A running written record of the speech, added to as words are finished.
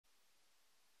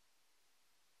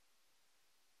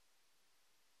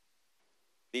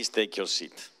Please take your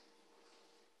seat.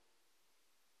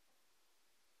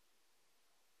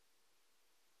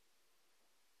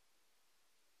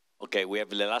 Okay, we have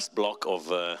the last block of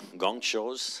gong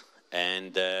shows,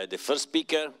 and the first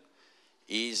speaker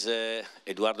is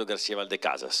Eduardo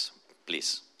Garcia-Valdecasas.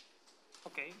 Please.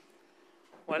 Okay.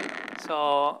 Well,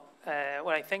 so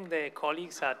I thank the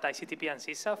colleagues at ICTP and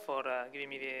CISA for giving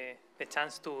me the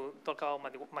chance to talk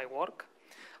about my work.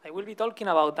 I will be talking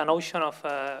about a notion of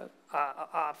a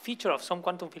feature of some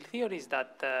quantum field theories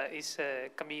that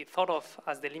can be thought of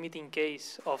as the limiting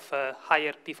case of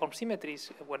higher p-form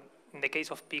symmetries when in the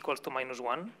case of p equals to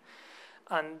 -1.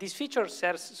 And this feature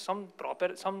shares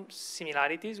some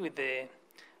similarities with the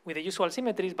usual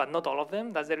symmetries, but not all of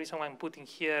them. That's the reason why I'm putting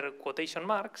here quotation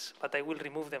marks, but I will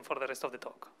remove them for the rest of the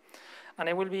talk. And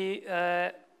I will be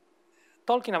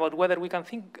talking about whether we can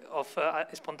think of a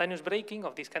spontaneous breaking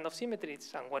of these kind of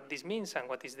symmetries and what this means and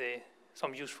what is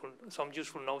some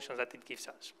useful notions that it gives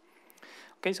us.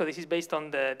 Okay, so this is based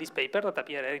on this paper that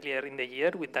appeared earlier in the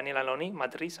year with Daniel Aloni,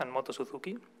 Matt Rees, and Moto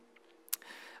Suzuki.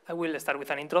 I will start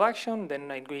with an introduction, then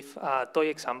I give a toy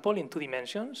example in 2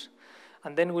 dimensions,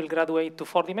 and then we'll graduate to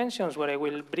 4 dimensions where I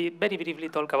will very briefly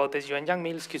talk about SU and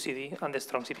Young-Mills, QCD, and the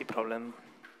strong CP problem.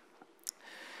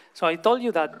 So I told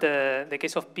you that the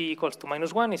case of p equals to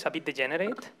 -1 is a bit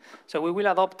degenerate. So we will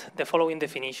adopt the following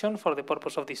definition for the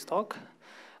purpose of this talk.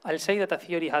 I'll say that a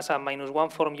theory has a -1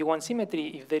 form U1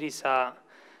 symmetry if there is a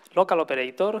local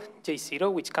operator,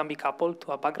 J0, which can be coupled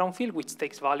to a background field which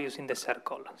takes values in the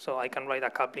circle. So I can write a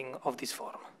coupling of this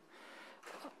form.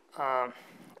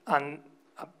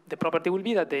 The property will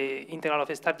be that the integral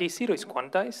of star J0 is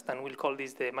quantized, and we'll call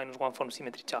this the -1 form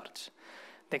symmetry charge.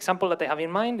 The example that I have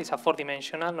in mind is a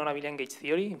 4-dimensional non-abelian gauge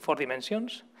theory in 4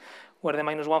 dimensions, where the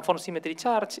 -1 form symmetry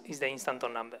charge is the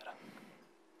instanton number.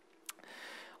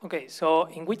 Okay, so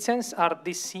in which sense are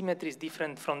these symmetries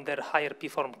different from their higher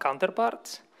p-form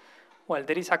counterparts? Well,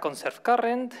 there is a conserved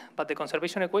current, but the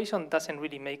conservation equation doesn't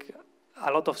really make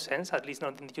a lot of sense, at least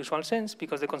not in the usual sense,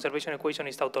 because the conservation equation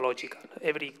is tautological.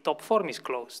 Every top form is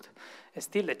closed.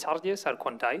 Still, the charges are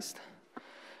quantized.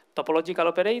 Topological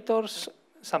operators,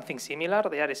 something similar,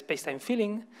 they are space-time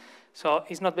filling, so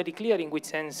it's not very clear in which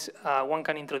sense one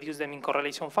can introduce them in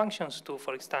correlation functions to,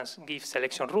 for instance, give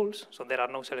selection rules, so there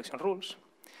are no selection rules.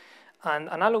 And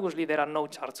analogously, there are no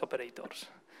charge operators,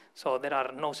 so there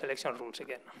are no selection rules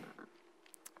again.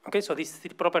 Okay, so these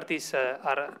 3 properties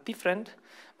are different,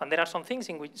 and there are some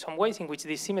ways in which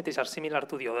these symmetries are similar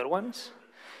to the other ones.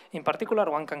 In particular,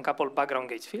 one can couple background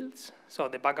gauge fields. So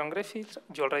the background gauge field,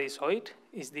 you already saw it,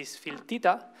 is this field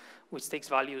theta, which takes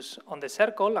values on the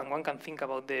circle, and one can think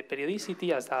about the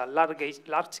periodicity as a large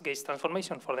gauge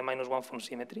transformation for the -1 form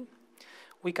symmetry.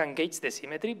 We can gauge the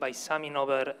symmetry by summing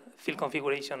over field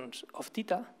configurations of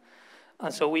theta,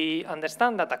 and so we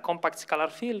understand that a compact scalar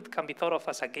field can be thought of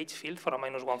as a gauge field for a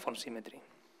 -1 form symmetry.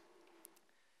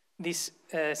 These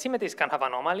symmetries can have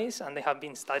anomalies, and they have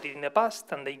been studied in the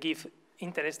past, and they give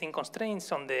interesting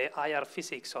constraints on the IR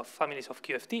physics of families of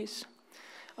QFTs.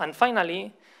 And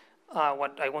finally,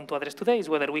 what I want to address today is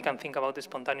whether we can think about the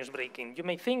spontaneous breaking. You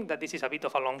may think that this is a bit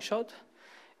of a long shot.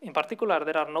 In particular,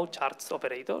 there are no charged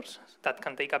operators that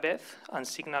can take a Beth and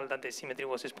signal that the symmetry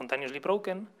was spontaneously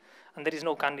broken, and there is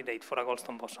no candidate for a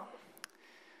Goldstone boson.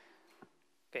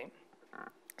 Okay,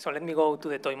 so let me go to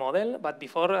the toy model, but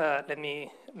before, let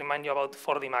me remind you about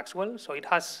 4D Maxwell. So it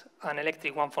has an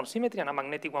electric 1-form symmetry and a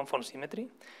magnetic 1-form symmetry.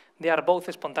 They are both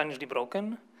spontaneously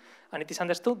broken, and it is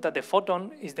understood that the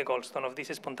photon is the Goldstone of this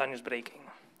spontaneous breaking.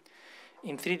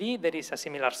 In 3D, there is a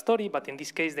similar story, but in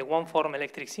this case, the 1-form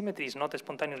electric symmetry is not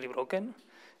spontaneously broken.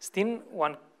 Still,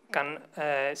 one can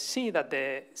see that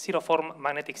the 0-form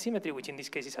magnetic symmetry, which in this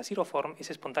case is a 0-form, is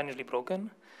spontaneously broken.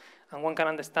 And one can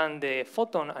understand the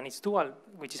photon and its dual,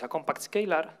 which is a compact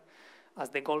scalar,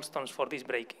 as the Goldstones for this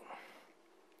breaking.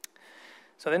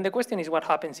 So then the question is what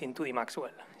happens in 2D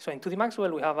Maxwell. So in 2D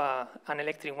Maxwell, we have an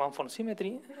electric 1-form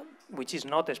symmetry, which is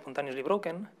not spontaneously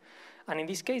broken. And in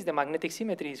this case, the magnetic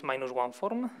symmetry is -1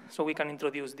 form. So we can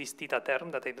introduce this theta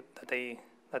term that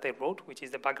I wrote, which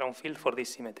is the background field for this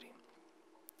symmetry.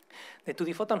 The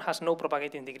 2D photon has no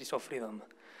propagating degrees of freedom.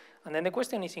 And then the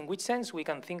question is in which sense we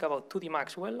can think about 2D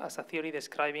Maxwell as a theory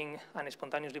describing an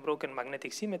spontaneously broken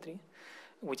magnetic symmetry,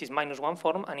 which is -1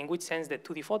 form, and in which sense the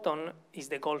 2D photon is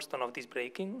the Goldstone of this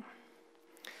breaking.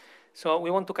 So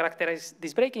we want to characterize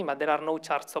this breaking, but there are no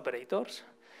charged operators.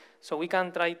 So we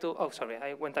can try to, oh, sorry,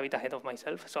 I went a bit ahead of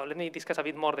myself. So let me discuss a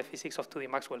bit more the physics of 2D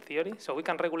Maxwell theory. So we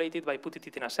can regulate it by putting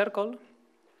it in a circle.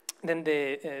 Then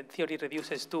the theory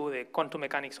reduces to the quantum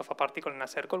mechanics of a particle in a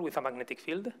circle with a magnetic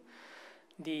field.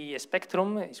 The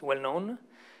spectrum is well known.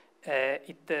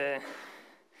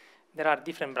 there are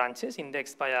different branches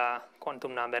indexed by a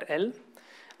quantum number L.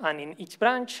 And in each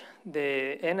branch,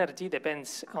 the energy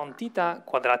depends on theta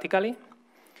quadratically.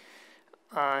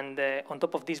 And on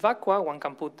top of this vacua, one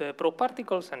can put the probe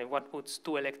particles, and if one puts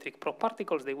two electric probe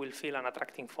particles, they will feel an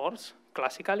attracting force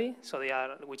classically, so they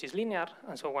are, which is linear.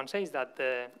 And so one says that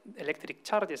the electric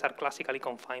charges are classically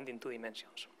confined in 2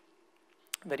 dimensions.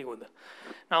 Very good.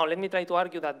 Now, let me try to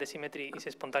argue that the symmetry is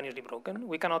spontaneously broken.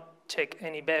 We cannot check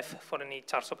any BEF for any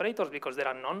charge operators because there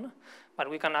are none, but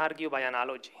we can argue by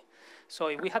analogy. So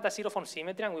if we had a zero-form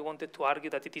symmetry and we wanted to argue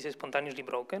that it is spontaneously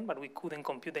broken, but we couldn't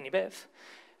compute any BEF,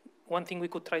 one thing we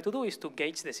could try to do is to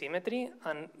gauge the symmetry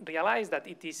and realize that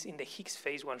it is in the Higgs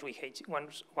phase once we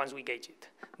gauge it.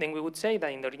 Then we would say that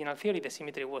in the original theory, the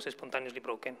symmetry was spontaneously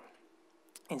broken.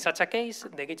 In such a case,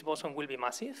 the gauge boson will be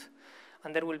massive,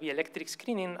 and there will be electric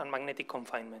screening and magnetic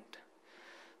confinement.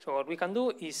 So what we can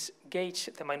do is gauge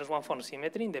the -1 form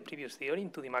symmetry in the previous theory in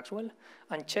 2D Maxwell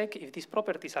and check if these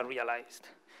properties are realized.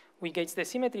 We gauge the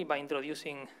symmetry by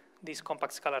introducing this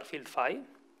compact scalar field phi.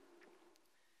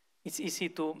 It's easy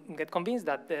to get convinced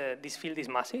that this field is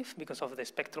massive because of the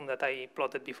spectrum that I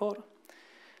plotted before.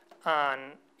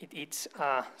 And it's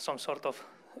some sort of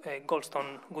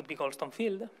would-be Goldstone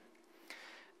field.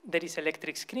 There is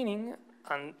electric screening,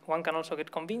 and one can also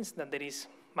get convinced that there is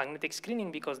magnetic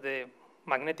screening because the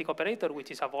magnetic operator, which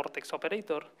is a vortex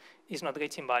operator, is not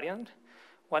gauge invariant.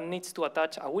 One needs to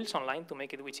attach a Wilson line to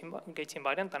make it gauge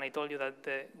invariant, and I told you that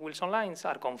the Wilson lines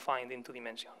are confined in 2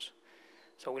 dimensions.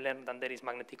 So we learned that there is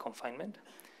magnetic confinement.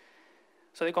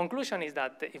 So the conclusion is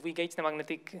that if we gauge the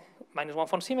magnetic -1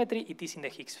 form symmetry, it is in the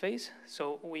Higgs phase.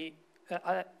 So we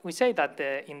say that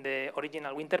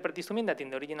we interpret this to mean that in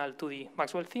the original 2D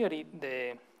Maxwell theory,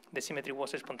 the symmetry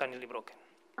was spontaneously broken.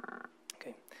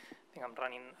 Okay, I think I'm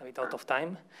running a bit out of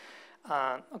time.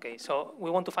 Okay, so we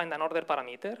want to find an order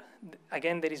parameter.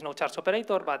 Again, there is no charge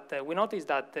operator, but we notice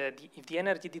that if the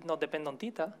energy did not depend on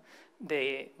theta,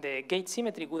 the gauge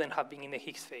symmetry wouldn't have been in the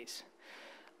Higgs phase.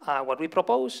 What we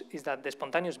propose is that the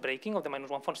spontaneous breaking of the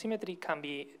 -1 form symmetry can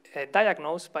be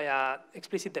diagnosed by an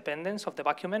explicit dependence of the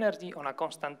vacuum energy on a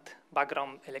constant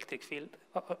background electric field,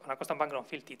 on a constant background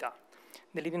field theta.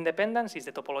 The leading dependence is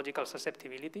the topological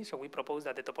susceptibility, so we propose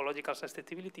that the topological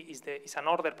susceptibility is an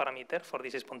order parameter for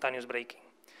this spontaneous breaking.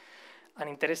 An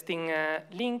interesting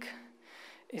link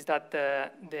is that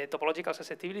the topological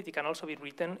susceptibility can also be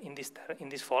written in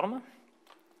this form.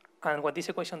 And what this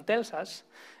equation tells us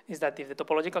is that if the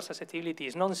topological susceptibility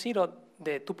is non-zero,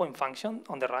 the 2-point function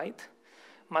on the right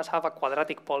must have a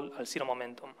quadratic pole at 0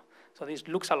 momentum. So this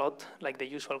looks a lot like the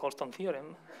usual Goldstone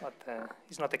theorem, but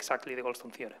it's not exactly the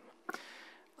Goldstone theorem.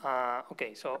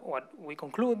 Okay, so what we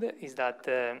conclude is that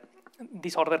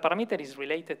this order parameter is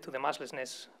related to the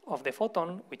masslessness of the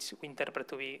photon, which we interpret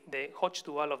to be the Hodge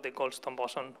dual of the Goldstone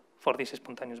boson for this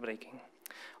spontaneous breaking.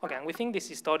 Okay, and we think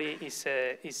this story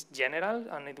is general,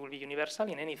 and it will be universal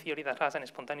in any theory that has a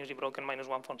spontaneously broken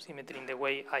 -1 form symmetry in the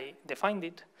way I defined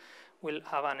it. Will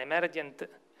have an emergent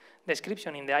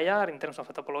description in the IR in terms of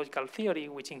a topological theory,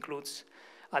 which includes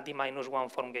a D-1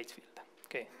 form gauge field.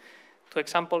 Okay. 2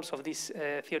 examples of these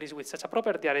theories with such a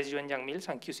property are SU-Yang-Mills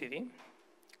and QCD.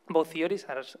 Both theories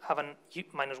have a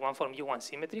 -1 form U1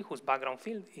 symmetry, whose background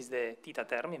field is the theta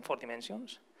term in 4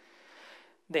 dimensions.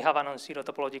 They have a non-zero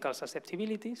topological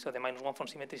susceptibility, so the -1 form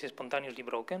symmetry is spontaneously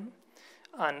broken.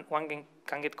 And one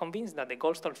can get convinced that the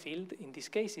Goldstone field in this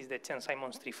case is the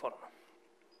Chen-Simons tree form.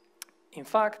 In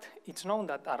fact, it's known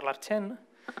that R-Larchen,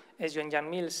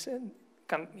 SU-Yang-Mills,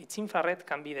 its infrared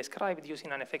can be described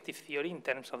using an effective theory in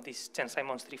terms of this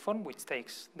Chen-Simons tree form, which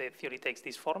the theory takes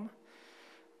this form,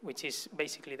 which is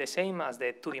basically the same as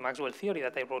the 2D Maxwell theory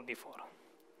that I wrote before.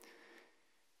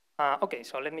 Okay,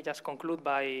 so let me just conclude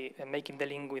by making the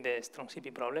link with the strong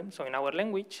CP problem. So in our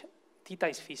language, theta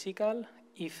is physical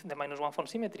if the -1 form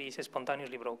symmetry is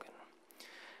spontaneously broken.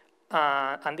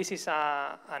 And this is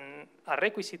a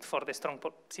requisite for the strong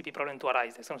CP problem to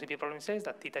arise. The strong CP problem says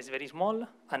that theta is very small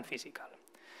and physical.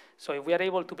 So if we are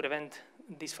able to prevent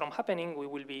this from happening, we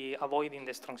will be avoiding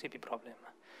the strong CP problem.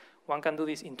 One can do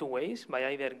this in 2 ways, by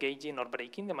either gauging or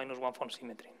breaking the -1 form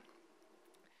symmetry.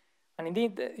 And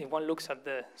indeed, if one looks at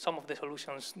some of the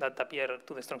solutions that appear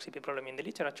to the strong CP problem in the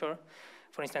literature,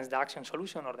 for instance, the action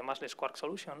solution or the massless quark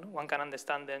solution, one can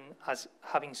understand them as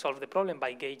having solved the problem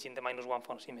by gauging the -1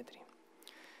 form symmetry.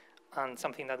 And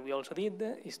something that we also did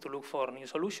is to look for new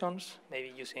solutions, maybe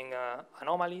using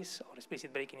anomalies or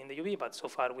explicit breaking in the UV, but so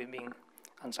far we've been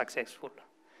unsuccessful.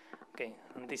 Okay,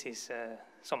 and this is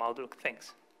some outlook.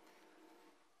 Thanks.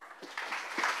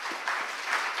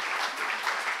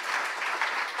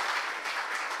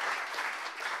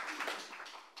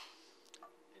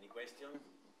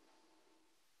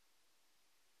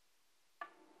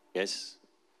 Yes?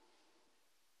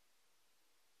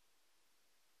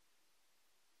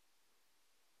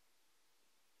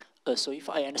 So if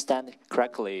I understand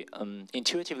correctly,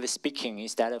 intuitively speaking,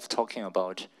 instead of talking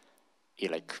about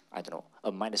like, I don't know,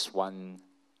 a -1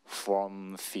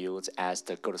 form field as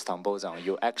the Goldstone boson,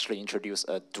 you actually introduce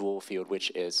a dual field, which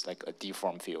is like a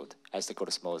D-form field as the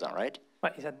Goldstone boson, right?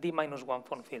 Right, it's a D-1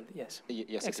 form field, yes.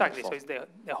 Yes, exactly, so it's the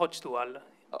Hodge dual.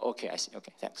 Okay, I see,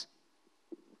 okay, thanks.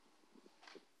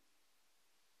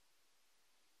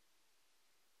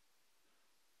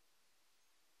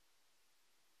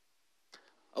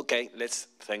 Okay, let's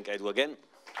thank Edu again.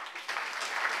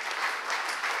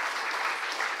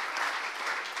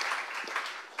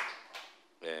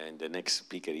 And the next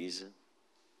speaker is?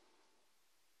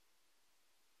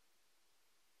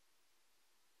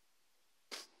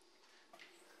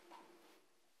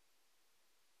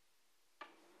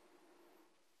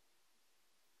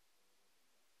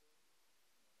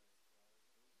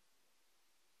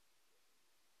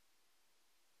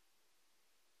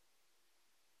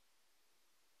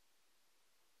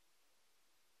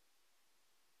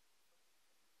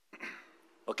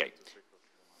 Okay.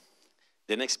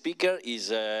 The next speaker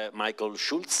is Michael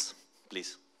Schultz,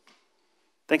 please.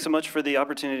 Thanks so much for the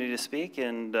opportunity to speak,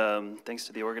 and thanks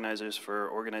to the organizers for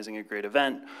organizing a great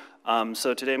event.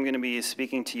 So today I'm going to be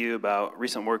speaking to you about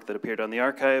recent work that appeared on the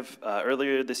archive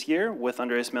earlier this year with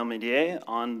Andrés Melmedier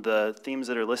on the themes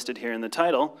that are listed here in the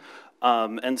title.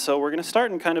 And so we're going to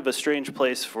start in kind of a strange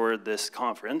place for this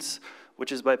conference,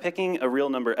 which is by picking a real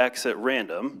number x at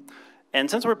random. And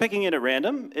since we're picking it at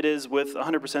random, it is with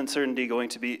 100% certainty going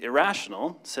to be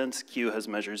irrational, since q has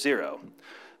measure 0.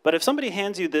 But if somebody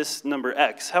hands you this number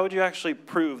x, how would you actually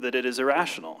prove that it is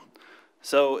irrational?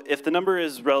 So if the number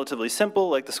is relatively simple,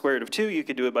 like the square root of 2, you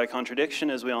could do it by contradiction,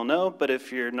 as we all know. But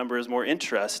if your number is more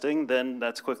interesting, then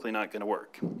that's quickly not going to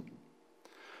work.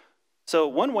 So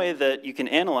one way that you can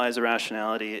analyze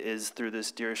irrationality is through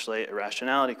this Dirichlet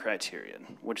irrationality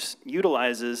criterion, which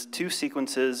utilizes two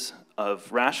sequences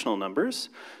of rational numbers,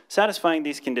 satisfying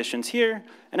these conditions here,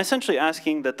 and essentially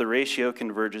asking that the ratio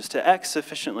converges to x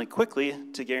sufficiently quickly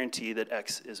to guarantee that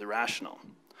x is irrational.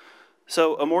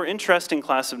 So a more interesting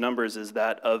class of numbers is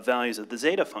that of values of the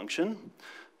zeta function.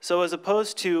 So as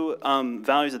opposed to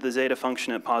values of the zeta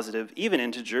function at positive even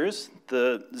integers,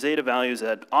 the zeta values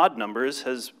at odd numbers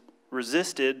has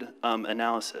resisted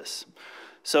analysis.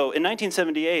 So in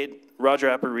 1978,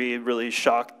 Roger Apéry really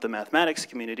shocked the mathematics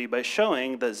community by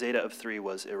showing that zeta of 3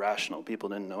 was irrational. People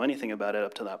didn't know anything about it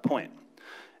up to that point.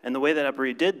 And the way that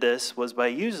Apéry did this was by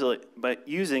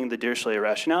using the Dirichlet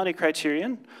irrationality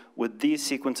criterion with these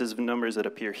sequences of numbers that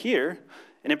appear here.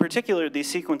 And in particular,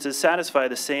 these sequences satisfy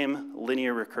the same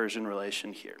linear recursion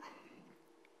relation here.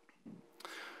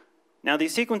 Now,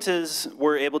 these sequences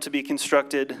were able to be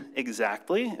constructed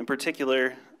exactly. In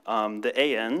particular, the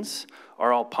ANs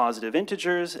are all positive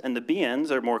integers, and the BNs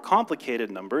are more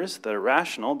complicated numbers that are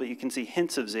rational, but you can see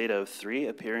hints of zeta of 3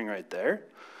 appearing right there.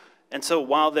 And so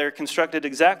while they're constructed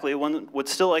exactly, one would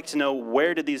still like to know,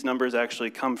 where did these numbers actually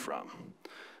come from?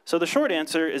 So the short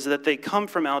answer is that they come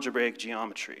from algebraic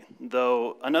geometry,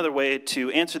 though another way to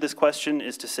answer this question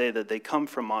is to say that they come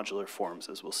from modular forms,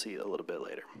 as we'll see a little bit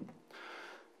later.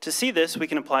 To see this, we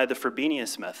can apply the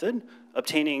Frobenius method,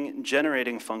 obtaining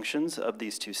generating functions of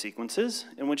these two sequences,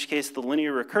 in which case the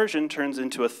linear recursion turns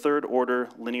into a third-order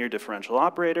linear differential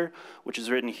operator, which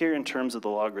is written here in terms of the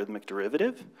logarithmic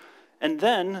derivative. And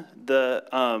then the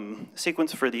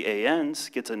sequence for the ANs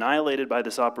gets annihilated by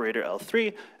this operator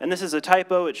L3, and this is a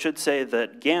typo. It should say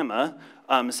that gamma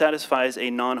satisfies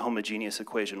a non-homogeneous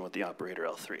equation with the operator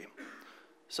L3.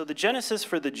 So the genesis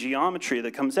for the geometry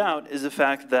that comes out is the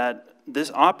fact that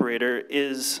this operator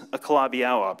is a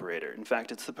Calabi-Yau operator. In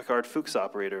fact, it's the Picard-Fuchs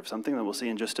operator of something that we'll see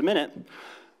in just a minute.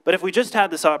 But if we just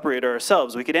had this operator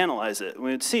ourselves, we could analyze it.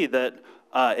 We would see that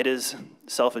it is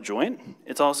self-adjoint.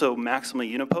 It's also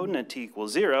maximally unipotent at t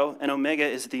equals 0, and omega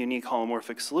is the unique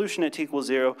holomorphic solution at t equals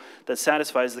 0 that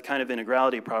satisfies the kind of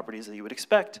integrality properties that you would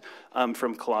expect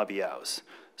from Calabi-Yaus.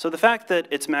 So the fact that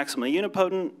it's maximally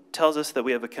unipotent tells us that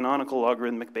we have a canonical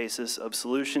logarithmic basis of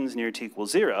solutions near t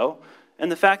equals 0,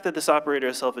 and the fact that this operator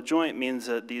is self-adjoint means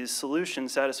that these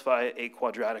solutions satisfy a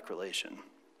quadratic relation.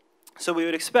 So we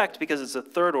would expect, because it's a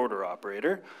third-order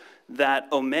operator, that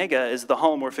omega is the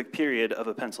holomorphic period of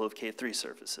a pencil of K3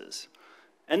 surfaces.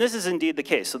 And this is indeed the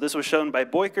case. So this was shown by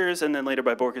Boykers and then later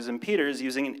by Boykers and Peters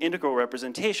using an integral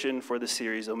representation for the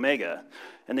series omega.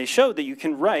 And they showed that you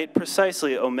can write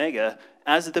precisely omega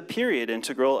as the period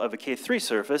integral of a K3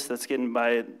 surface that's given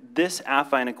by this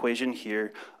affine equation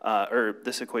here, or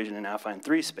this equation in affine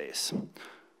 3 space.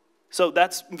 So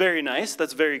that's very nice,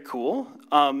 that's very cool.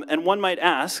 And one might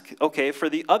ask, okay, for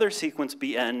the other sequence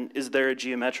Bn, is there a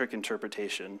geometric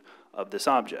interpretation of this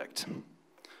object?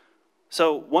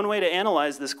 So one way to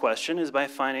analyze this question is by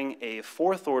finding a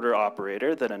fourth order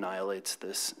operator that annihilates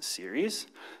this series.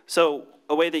 So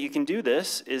a way that you can do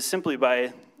this is simply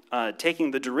by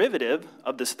taking the derivative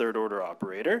of this third order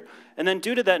operator, and then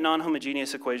due to that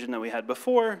non-homogeneous equation that we had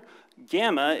before,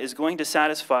 gamma is going to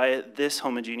satisfy this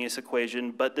homogeneous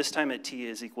equation, but this time at t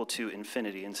is equal to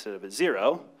infinity instead of at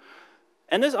 0.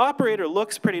 And this operator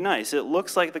looks pretty nice. It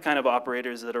looks like the kind of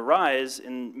operators that arise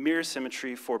in mirror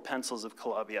symmetry for pencils of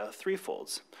Calabi-Yau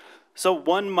threefolds. So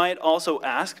one might also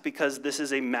ask, because this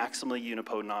is a maximally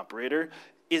unipotent operator,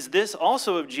 is this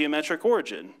also of geometric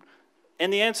origin?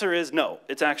 And the answer is no,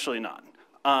 it's actually not.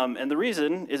 And the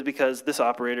reason is because this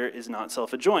operator is not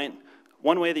self-adjoint.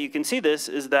 One way that you can see this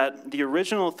is that the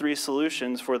original three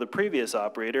solutions for the previous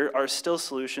operator are still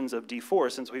solutions of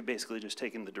D4 since we've basically just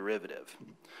taken the derivative.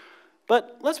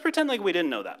 But let's pretend like we didn't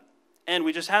know that. And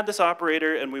we just had this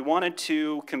operator and we wanted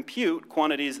to compute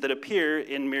quantities that appear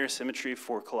in mirror symmetry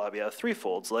for Calabi-Yau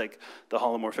threefolds, like the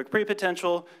holomorphic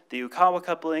prepotential, the Yukawa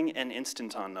coupling, and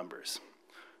instanton numbers.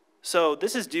 So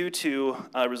this is due to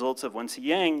results of Wensi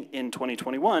Yang in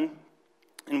 2021.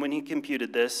 And when he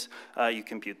computed this, you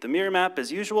compute the mirror map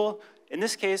as usual. In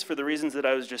this case, for the reasons that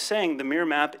I was just saying, the mirror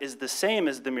map is the same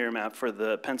as the mirror map for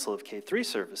the pencil of K3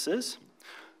 surfaces.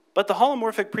 But the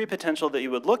holomorphic prepotential that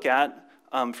you would look at,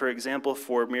 for example,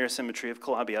 for mirror symmetry of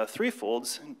Calabi-Yau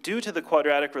threefolds, due to the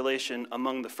quadratic relation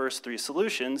among the first three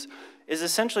solutions, is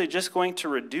essentially just going to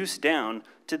reduce down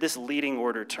to this leading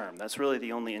order term. That's really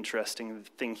the only interesting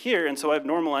thing here. And so I've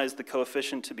normalized the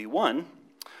coefficient to be 1.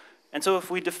 And so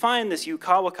if we define this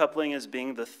Yukawa coupling as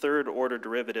being the third order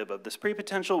derivative of this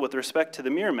prepotential with respect to the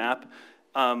mirror map,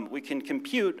 we can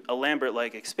compute a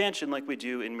Lambert-like expansion like we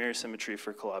do in mirror symmetry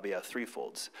for Calabi-Yau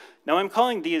threefolds. Now I'm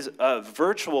calling these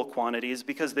virtual quantities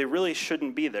because they really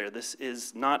shouldn't be there. This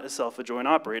is not a self-adjoint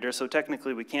operator, so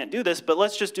technically we can't do this, but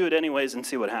let's just do it anyways and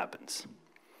see what happens.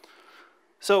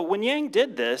 So when Yang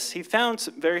did this, he found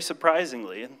very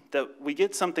surprisingly that we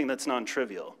get something that's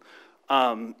non-trivial.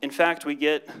 In fact, we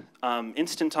get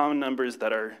instanton numbers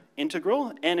that are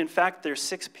integral, and in fact, they're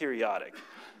 6 periodic.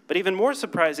 But even more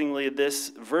surprisingly, this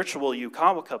virtual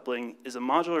Yukawa coupling is a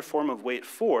modular form of weight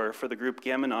 4 for the group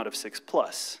gamma naught of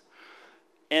 6+.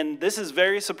 And this is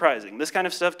very surprising. This kind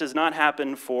of stuff does not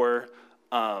happen for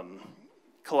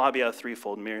Calabi-Yau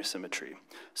threefold mirror symmetry.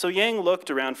 So Yang looked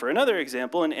around for another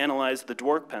example and analyzed the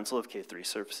dwarf pencil of K3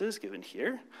 surfaces, given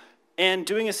here. And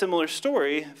doing a similar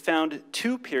story, found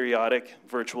 2 periodic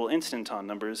virtual instanton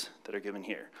numbers that are given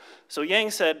here. So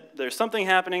Yang said, there's something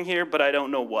happening here, but I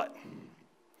don't know what.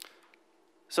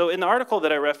 So in the article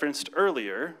that I referenced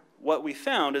earlier, what we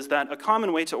found is that a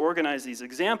common way to organize these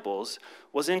examples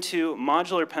was into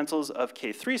modular pencils of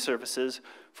K3 surfaces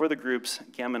for the groups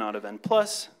gamma naught of n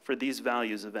plus for these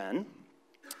values of n.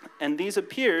 And these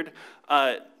appeared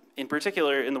in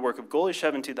particular in the work of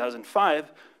Golishev in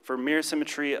 2005 for mirror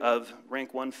symmetry of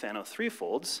rank 1 Fano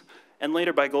threefolds, and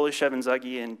later by Golishev and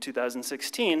Zaghi in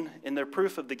 2016 in their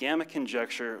proof of the gamma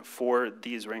conjecture for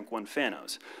these rank 1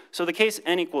 Fanos. So the case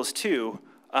n equals 2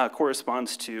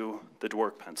 corresponds to the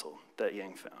dwarf pencil that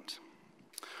Yang found.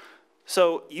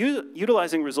 So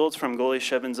utilizing results from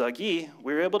Golishev and Zaghi,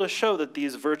 we were able to show that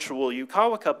these virtual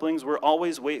Yukawa couplings were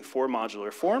always weight 4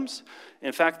 modular forms.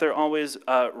 In fact, they're always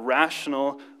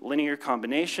rational linear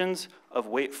combinations of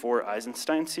weight 4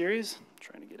 Eisenstein series. I'm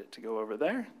trying to get it to go over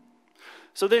there.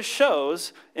 So this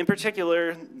shows, in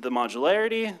particular, the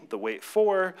modularity, the weight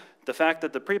 4, the fact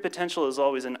that the prepotential is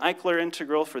always an Eichler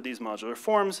integral for these modular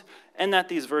forms, and that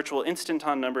these virtual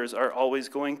instanton numbers are always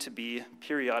going to be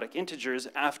periodic integers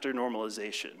after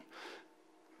normalization.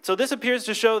 So this appears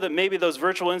to show that maybe those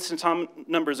virtual instanton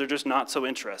numbers are just not so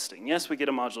interesting. Yes, we get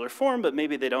a modular form, but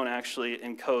maybe they don't actually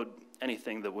encode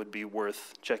anything that would be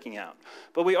worth checking out.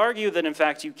 But we argue that, in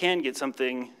fact, you can get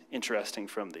something interesting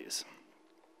from these.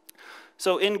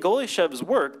 So in Golishev's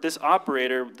work, this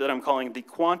operator that I'm calling the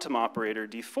quantum operator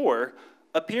D4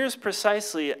 appears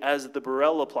precisely as the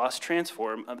Borel-Laplace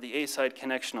transform of the A-side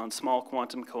connection on small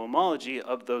quantum cohomology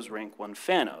of those rank 1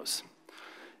 Fanos,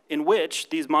 in which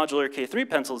these modular K3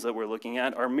 pencils that we're looking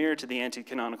at are mirrored to the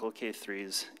anti-canonical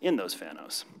K3s in those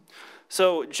Fanos.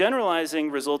 So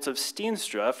generalizing results of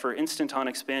Steenstra for instanton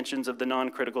expansions of the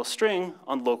non-critical string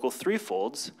on local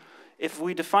threefolds, if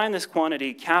we define this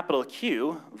quantity capital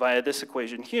Q via this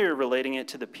equation here, relating it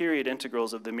to the period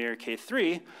integrals of the mirror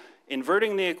K3,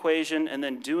 inverting the equation and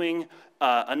then doing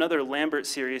another Lambert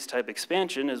series type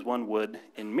expansion as one would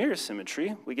in mirror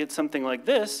symmetry, we get something like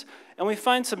this, and we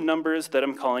find some numbers that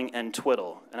I'm calling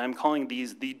n-twiddle, and I'm calling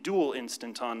these the dual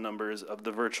instanton numbers of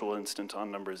the virtual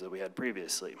instanton numbers that we had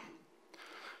previously.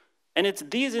 And it's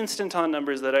these instanton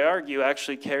numbers that I argue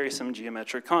actually carry some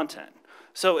geometric content.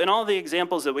 So in all the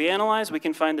examples that we analyze, we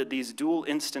can find that these dual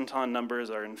instanton numbers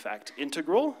are in fact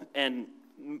integral, and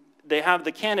they have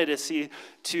the candidacy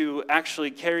to actually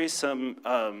carry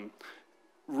some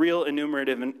real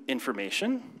enumerative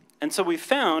information. And so we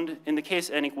found, in the case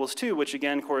n equals 2, which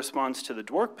again corresponds to the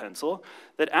Dwork pencil,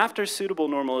 that after suitable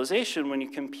normalization, when you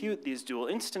compute these dual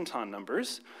instanton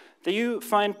numbers, that you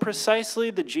find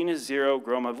precisely the genus 0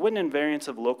 Gromov-Witten invariance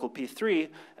of local P3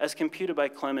 as computed by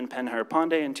Clem and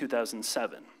Penhare-Pandey in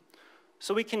 2007.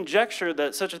 So we conjecture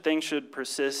that such a thing should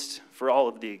persist for all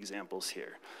of the examples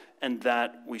here, and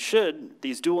that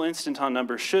these dual instanton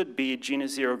numbers should be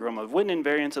genus 0 Gromov-Witten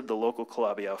invariance of the local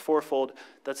Calabi-Yau fourfold.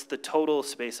 That's the total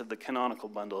space of the canonical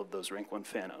bundle of those rank 1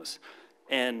 Fanos.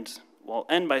 And I'll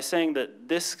end by saying that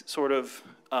this sort of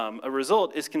a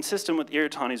result is consistent with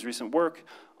Iritani's recent work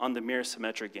on the mirror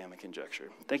symmetric gamma conjecture.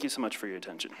 Thank you so much for your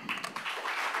attention.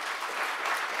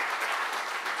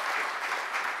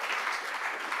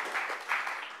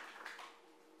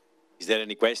 Is there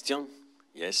any question?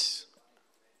 Yes.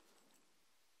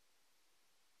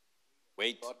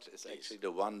 Wait. Spot is actually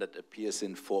the one that appears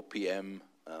in 4 p.m.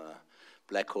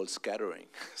 Black hole scattering.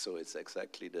 So it's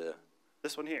exactly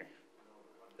This one here.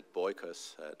 that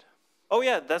Boykas had. Oh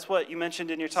yeah, that's what you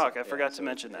mentioned in your talk. I forgot to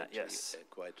mention that, yes.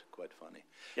 Quite funny.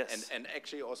 Yes. And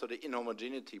actually also the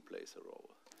inhomogeneity plays a role.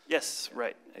 Yes,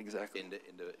 right, exactly. In the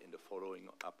following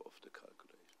up of the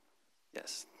calculation.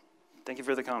 Yes. Thank you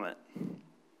for the comment.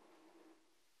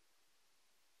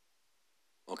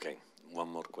 Okay, one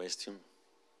more question.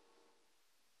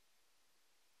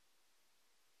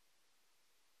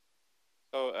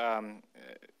 So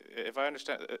if I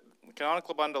understand,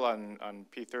 canonical bundle on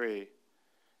P3,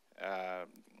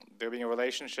 there being a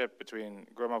relationship between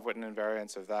Gromov-Witten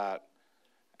invariance of that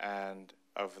and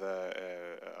of the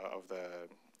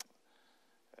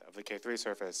K3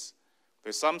 surface.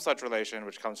 There's some such relation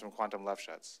which comes from quantum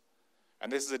Lefschetz, and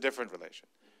this is a different relation.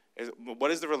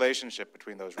 What is the relationship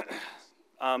between those relations?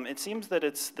 It seems that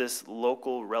it's this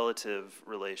local relative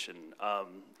relation.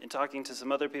 In talking to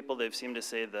some other people, they've seemed to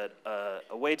say that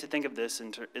a way to think of this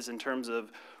is in terms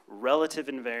of relative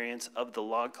invariance of the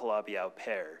log Calabi-Yau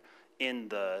pair in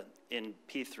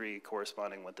P3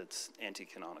 corresponding with its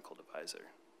anti-canonical divisor.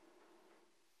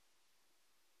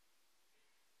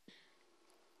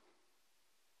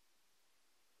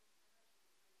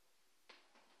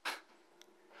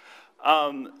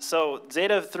 So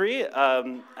zeta of 3,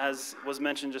 as was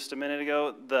mentioned just a minute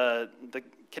ago, the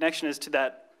connection is to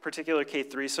that particular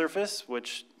K3 surface,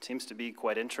 which seems to be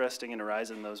quite interesting and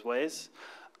arise in those ways.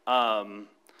 And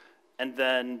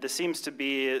then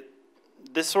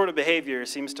this sort of behavior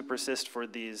seems to persist for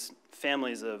these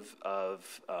families of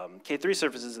K3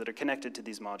 surfaces that are connected to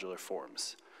these modular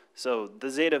forms. So the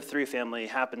zeta of 3 family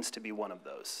happens to be one of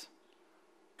those.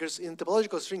 Because in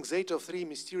topological string, zeta of 3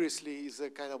 mysteriously is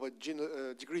a kind of a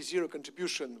degree 0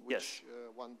 contribution, which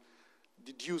one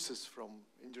deduces from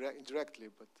indirectly,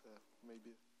 but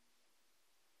maybe.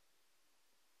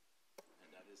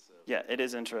 Yeah, it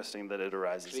is interesting that it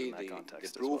arises in that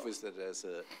context. The proof is that there's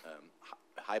a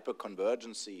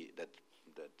hyperconvergency that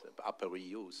Upper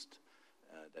reused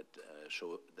that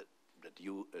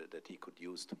he could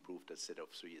use to prove that zeta of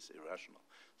 3 is irrational.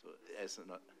 So as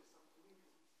not.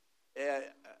 It's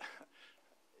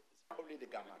probably the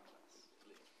gamma class.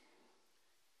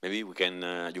 Maybe we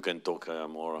can you can talk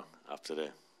more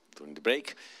during the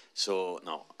break. So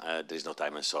no, there is no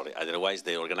time. I'm sorry. Otherwise,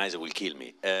 the organizer will kill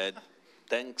me.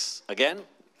 Thanks again.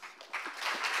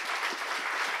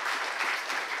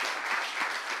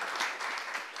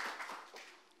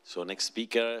 So next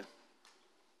speaker.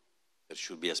 There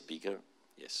should be a speaker.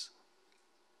 Yes.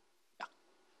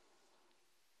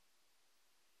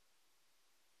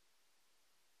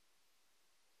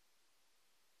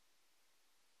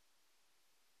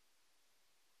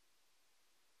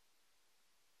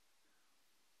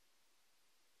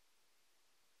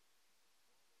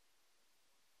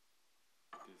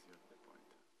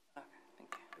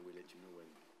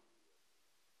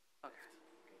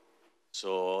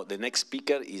 So the next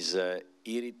speaker is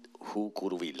Irit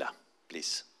Huq-Kuruvilla,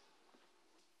 please.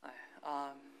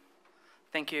 Hi.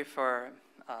 Thank you for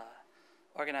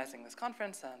organizing this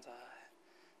conference and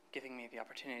giving me the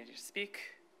opportunity to speak.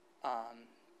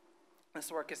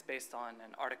 This work is based on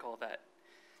an article that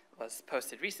was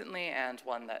posted recently and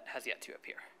one that has yet to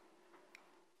appear.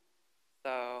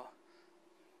 So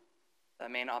the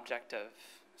main object of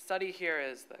study here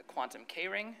is the quantum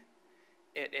K-ring.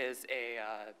 It is a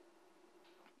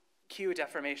Q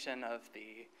deformation of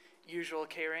the usual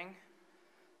K-ring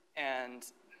and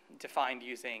defined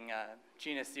using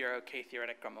genus 0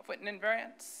 K-theoretic Gromov-Witten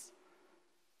invariants.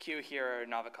 Q here are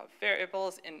Novikov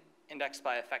variables indexed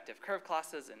by effective curve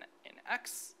classes in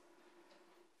X.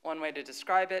 One way to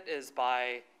describe it is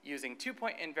by using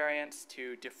 2-point invariants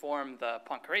to deform the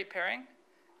Poincare pairing,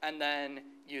 and then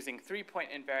using 3-point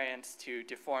invariants to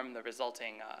deform the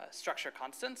resulting structure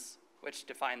constants, which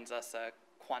defines us a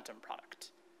quantum product.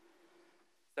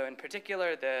 So in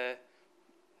particular, the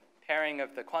pairing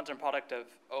of the quantum product of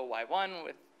OY1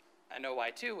 with an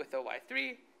OY2 with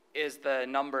OY3 is the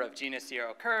number of genus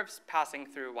 0 curves passing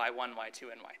through Y1,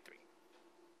 Y2, and Y3.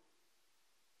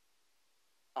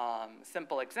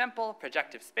 Simple example,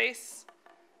 projective space.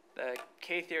 The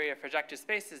K-theory of projective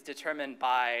space is determined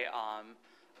by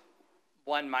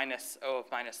 1 minus O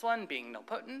of minus 1 being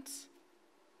nilpotent.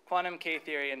 Quantum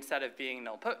K-theory, instead of being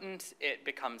nilpotent, it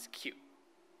becomes Q.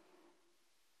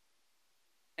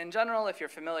 In general, if you're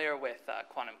familiar with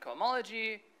quantum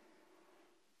cohomology,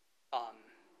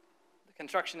 the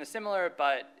construction is similar,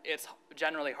 but it's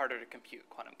generally harder to compute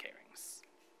quantum K-rings.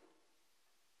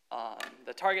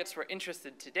 The targets we're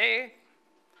interested in today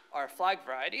are flag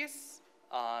varieties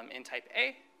in type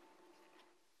A.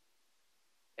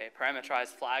 They parameterize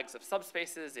flags of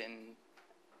subspaces in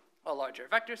a larger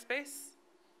vector space.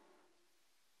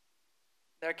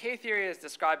 Their K-theory is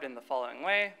described in the following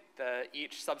way.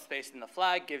 Each subspace in the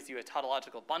flag gives you a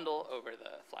tautological bundle over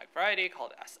the flag variety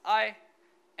called SI.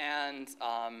 And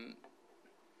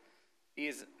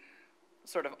these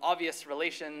sort of obvious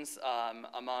relations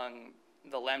among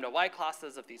the lambda y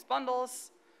classes of these bundles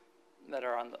that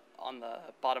are on the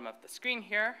bottom of the screen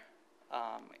here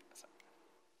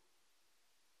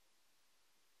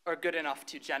are good enough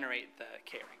to generate the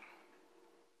K-ring.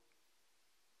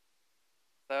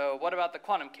 So what about the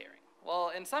quantum K-ring?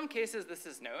 Well, in some cases, this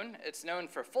is known. It's known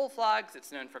for full flags,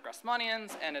 it's known for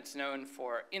Grassmannians, and it's known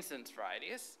for instance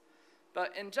varieties.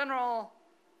 But in general,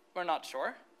 we're not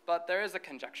sure. But there is a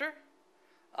conjecture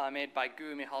made by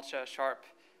Gu, Mihalcha, Sharp,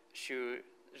 Xu,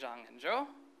 Zhang, and Zhou.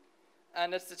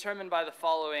 And it's determined by the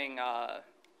following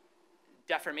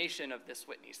deformation of this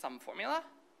Whitney sum formula.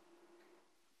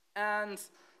 And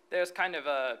there's kind of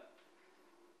a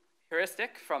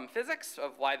heuristic from physics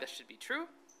of why this should be true.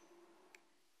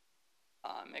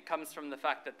 It comes from the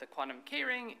fact that the quantum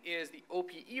K-ring is the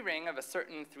OPE ring of a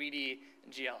certain 3D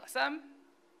GLSM.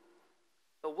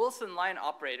 The Wilson line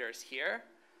operators here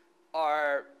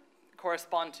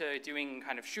correspond to doing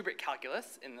kind of Schubert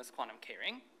calculus in this quantum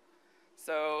K-ring.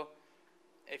 So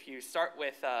if you start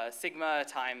with sigma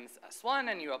times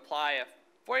S1 and you apply a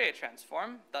Fourier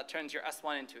transform, that turns your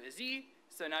S1 into a Z.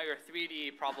 So now your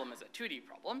 3D problem is a 2D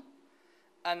problem.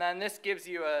 And then this gives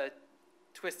you a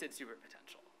twisted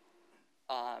superpotential.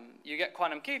 You get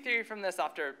quantum K-theory from this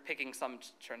after picking some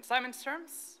Chern-Simons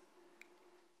terms.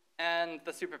 And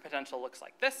the superpotential looks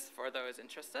like this for those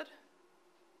interested.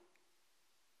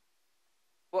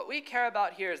 What we care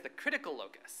about here is the critical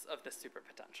locus of this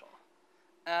superpotential.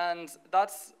 And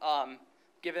that's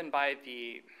given by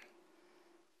the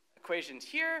equations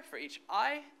here for each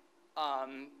I.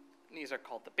 These are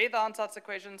called the Bethe-Ansatz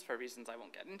equations for reasons I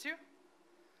won't get into.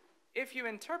 If you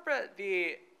interpret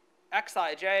the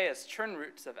Xij as Chern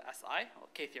roots of Si, or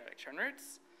K-theoretic Chern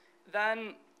roots,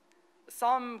 then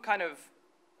some kind of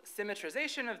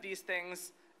symmetrization of these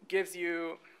things gives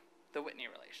you the Whitney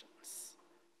relations.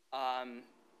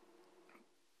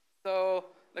 So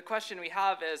the question we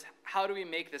have is, how do we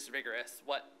make this rigorous?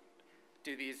 What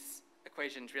do these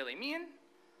equations really mean?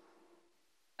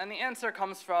 And the answer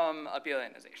comes from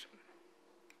abelianization.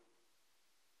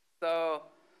 So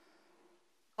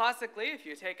classically, if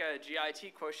you take a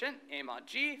GIT quotient, A mod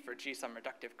G, for G some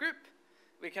reductive group,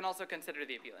 we can also consider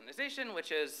the abelianization,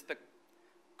 which is the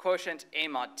quotient A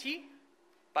mod T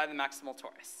by the maximal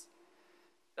torus.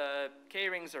 The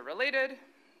K-rings are related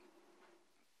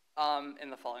in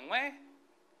the following way.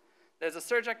 There's a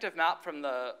surjective map from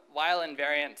the Weil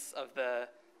invariance of the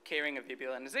K-ring of the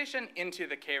abelianization into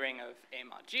the K-ring of A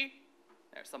mod G.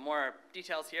 There's some more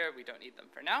details here. We don't need them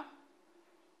for now.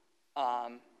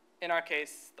 In our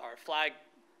case, our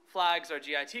flags are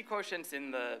GIT quotients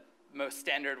in the most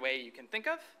standard way you can think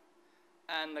of.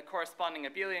 And the corresponding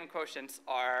abelian quotients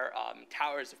are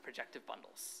towers of projective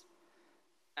bundles.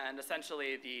 And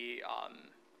essentially, the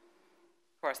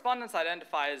correspondence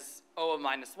identifies O of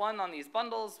minus 1 on these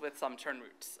bundles with some Chern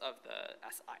roots of the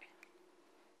Si.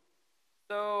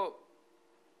 So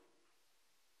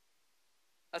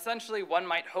essentially, one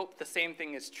might hope the same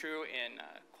thing is true in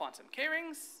quantum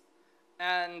K-rings.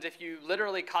 And if you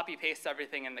literally copy-paste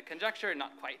everything in the conjecture,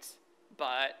 not quite.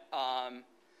 But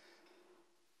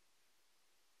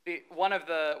one of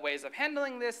the ways of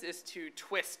handling this is to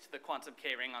twist the quantum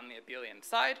K-ring on the abelian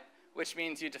side, which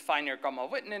means you define your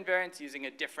Gromov-Witten invariance using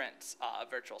a different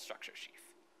virtual structure sheaf.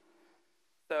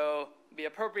 So the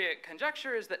appropriate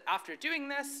conjecture is that after doing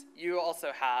this, you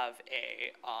also have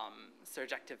a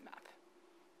surjective map.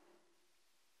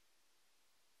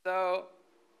 So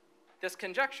this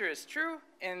conjecture is true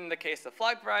in the case of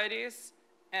flag varieties,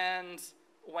 and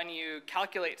when you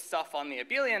calculate stuff on the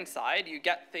abelian side, you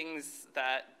get things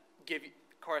that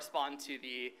correspond to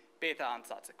the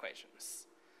Bethe-Ansatz equations,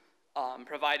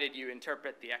 provided you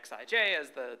interpret the Xij as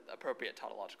the appropriate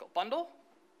tautological bundle.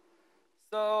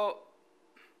 So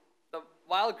the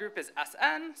Weil group is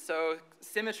Sn, so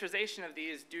symmetrization of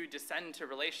these do descend to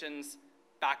relations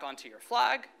back onto your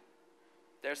flag.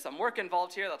 There's some work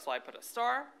involved here, that's why I put a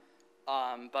star,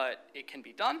 but it can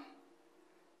be done.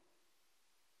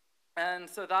 And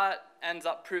so that ends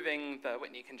up proving the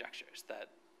Whitney conjectures, that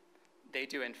they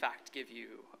do in fact give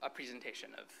you a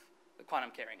presentation of the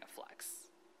quantum K-ring of flags.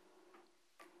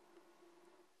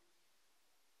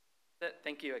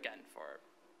 Thank you again for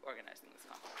organizing this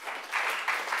conference.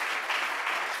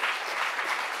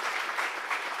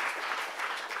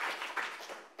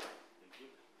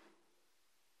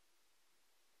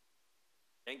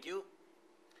 Thank you.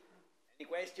 Any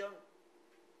question?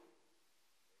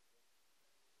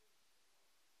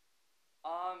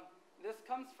 This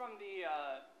comes from the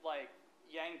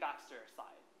Yang-Baxter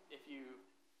side. If you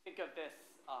think of this,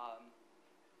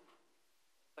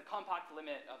 the compact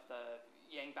limit of the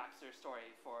Yang-Baxter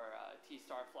story for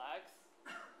T-star flags,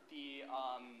 the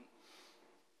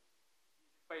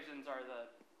equations are the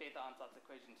Bethe-Ansatz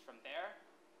equations from there.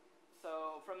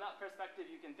 So from that perspective,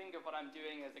 you can think of what I'm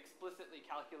doing as explicitly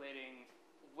calculating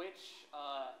which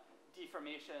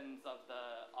deformations of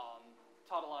the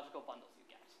tautological bundles you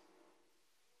get.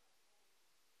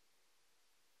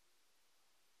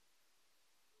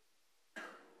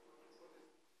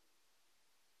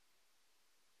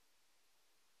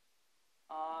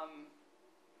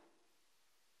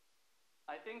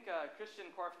 I think Christian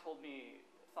Korf told me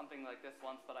something like this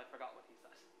once, but I forgot what he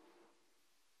said.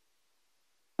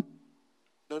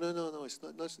 No. It's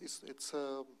not.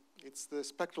 It's the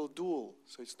spectral dual,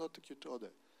 so it's not the Q-Tode.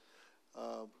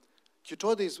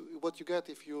 Q-Tode is what you get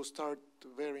if you start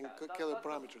varying Keller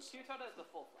parameters. Q-Tode is the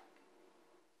full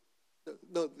flag.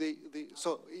 No,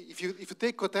 so if you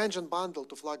take cotangent bundle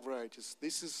to flag varieties,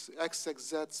 this is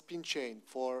XXZ spin chain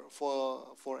for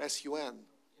SUN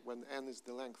when n is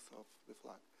the length of the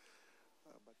flag.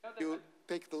 But if you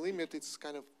take the limit, it's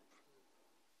kind of,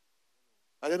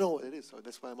 I don't know what it is, so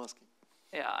that's why I'm asking.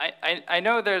 Yeah, I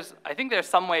know I think there's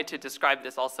some way to describe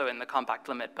this also in the compact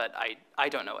limit, but I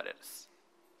don't know what it is.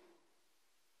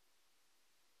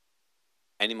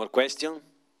 Any more questions?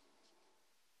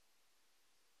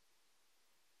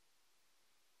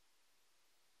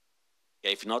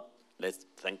 If not, let's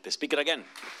thank the speaker again.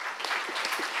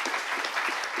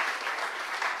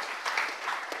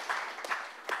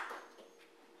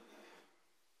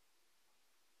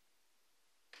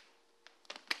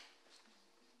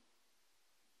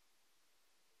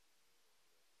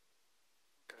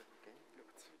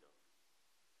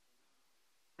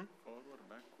 Forward,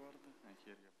 backward, and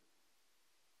here you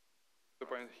have the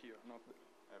point here, not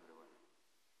everywhere.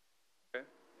 Okay?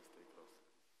 Stay close.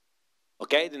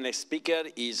 Okay, the next speaker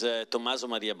is Tommaso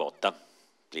Maria Botta,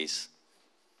 please.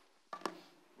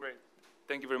 Great.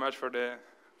 Thank you very much for the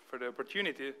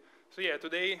opportunity. So yeah,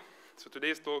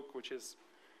 today's talk, which is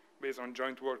based on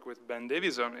joint work with Ben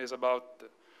Davison, is about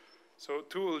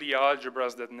two Lie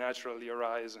algebras that naturally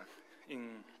arise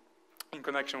in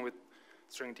connection with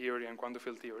string theory and quantum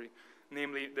field theory,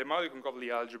 namely the Maury-Konkov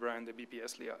Lie algebra and the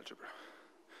BPS Lie algebra.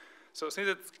 So since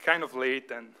it's kind of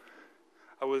late, and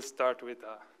I will start with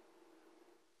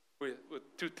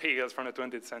two tales from the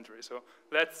 20th century. So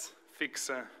let's fix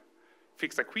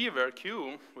a quiver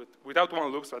Q without one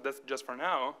loops, but that's just for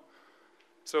now.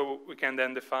 So we can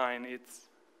then define its.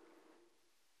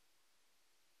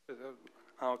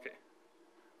 Okay.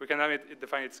 We can then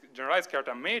define its generalized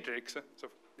Cartan matrix. So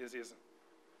this is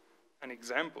an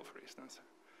example, for instance.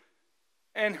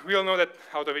 And we all know that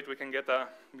out of it we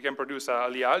can produce a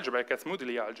Lie algebra, a Kac-Moody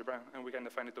Lie algebra, and we can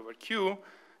define it over Q,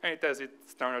 and it has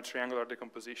its standard triangular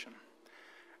decomposition.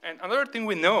 And another thing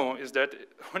we know is that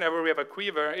whenever we have a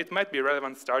quiver, it might be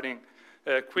relevant starting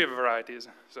quiver varieties,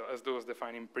 so as those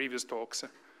defined in previous talks.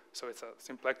 So it's a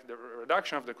symplectic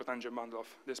reduction of the cotangent bundle of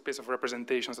the space of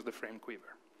representations of the frame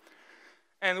quiver.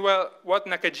 And well, what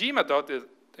Nakajima thought is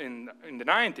in the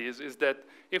 90s is that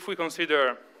if we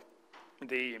consider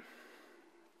the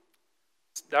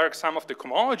direct sum of the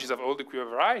cohomologies of all the quiver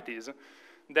varieties,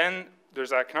 then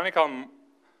there's a canonical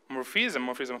morphism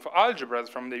of algebras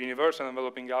from the universal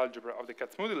enveloping algebra of the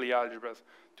Kac-Moodley algebras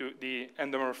to the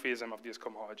endomorphism of this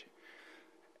cohomology.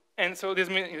 And so this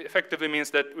effectively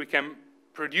means that we can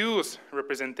produce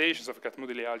representations of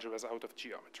Kac-Moodley algebras out of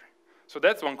geometry. So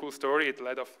that's one cool story. It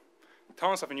led off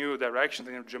tons of new directions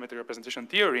in geometric representation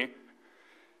theory.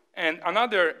 And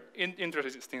another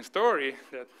interesting story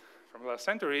that from the last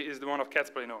century is the one of Katz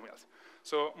polynomials.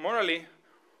 So morally,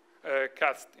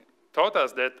 Katz taught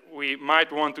us that we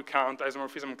might want to count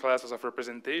isomorphism classes of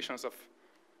representations of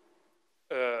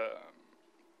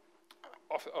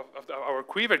our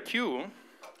quiver Q.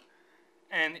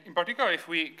 And in particular, if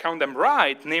we count them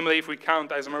right, namely if we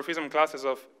count isomorphism classes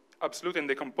of absolute and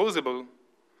decomposable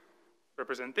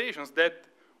representations, that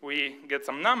we get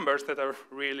some numbers that are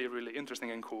really, really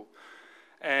interesting and cool.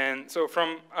 And so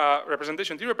from a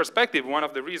representation theory perspective, one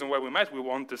of the reasons why we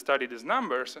want to study these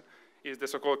numbers is the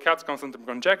so-called Katz constant term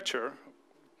conjecture,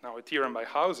 now a theorem by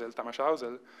Hausel, Tamas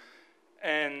Hausel,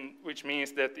 and which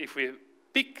means that if we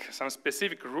pick some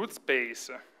specific root space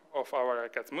of our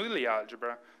Kac-Moodley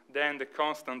algebra, then the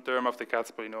constant term of the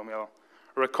Katz polynomial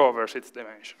recovers its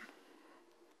dimension.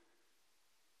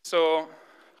 So,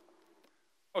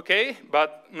 okay,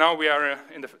 but now we are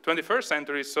in the 21st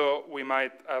century, so we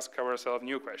might ask ourselves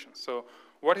new questions. So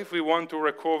what if we want to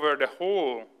recover the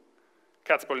whole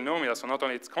Katz polynomial, so not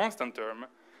only its constant term,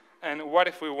 and what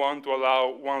if we want to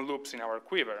allow one loops in our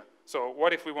quiver? So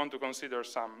what if we want to consider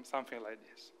something like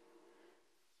this?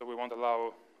 So we want to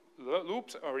allow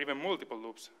loops or even multiple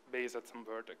loops based at some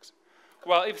vertex.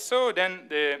 Well, if so, then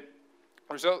the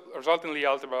resulting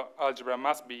Lie algebra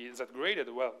must be Z-graded.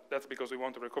 Well, that's because we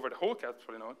want to recover the whole Katz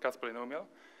polynomial.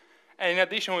 And in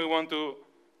addition, we want to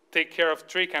take care of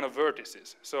three kind of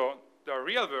vertices. So there are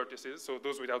real vertices, so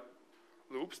those without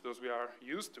loops, those we are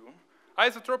used to.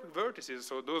 Isotropic vertices,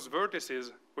 so those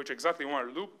vertices which exactly want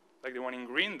a loop, like the one in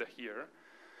green here.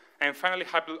 And finally,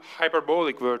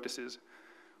 hyperbolic vertices,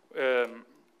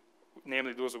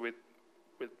 namely those with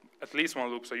at least one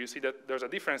loop. So you see that there's a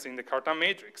difference in the Cartan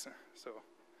matrix. So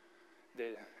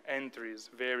the entries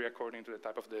vary according to the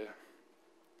type of the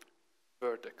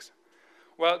vertex.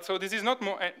 Well, so this is not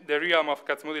the realm of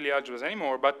Kac-Moodley algebras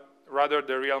anymore, but rather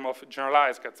the realm of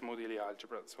generalized Kac-Moodley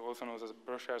algebras, so also known as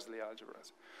Brocher's Lie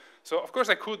algebras. So of course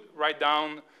I could write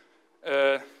down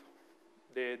the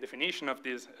definition of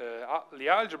these Lie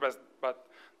algebras, but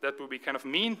that would be kind of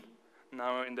mean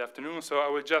now in the afternoon, so I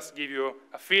will just give you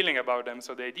a feeling about them.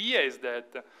 So the idea is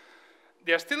that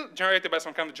they are still generated by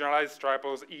some kind of generalized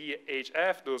triples, E, H,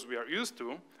 F, those we are used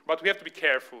to, but we have to be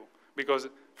careful, because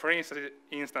for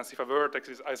instance, if a vertex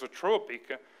is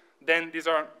isotropic, then these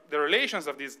are the relations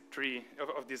of these three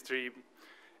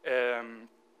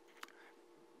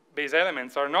base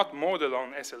elements are not modeled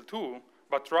on SL2,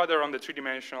 but rather on the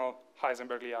three-dimensional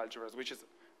Heisenberg Lie algebras,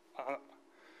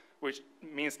 which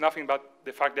means nothing but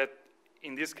the fact that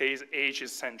in this case, H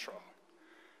is central.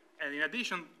 And in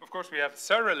addition, of course, we have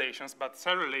cell relations, but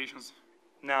cell relations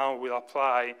now will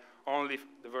apply only if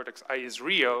the vertex I is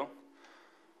real,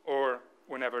 or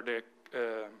whenever the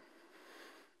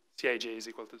Cij is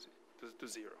equal to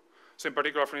 0. So in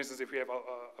particular, for instance, if we have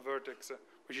a vertex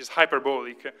which is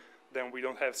hyperbolic, then we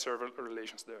don't have several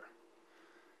relations there.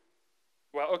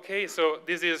 Well, okay, so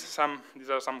these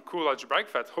are some cool algebraic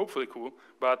facts, hopefully cool,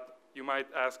 but you might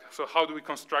ask, so how do we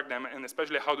construct them, and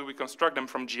especially how do we construct them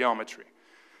from geometry?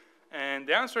 And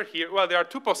the answer here, well, there are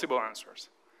two possible answers.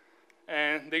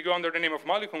 And they go under the name of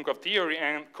Maluk-Hunkov theory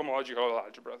and cohomological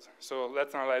algebras. So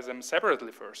let's analyze them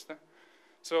separately first.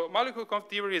 So Maluk-Hunkov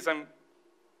theory is a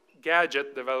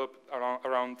gadget developed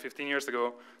around 15 years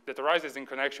ago that arises in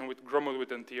connection with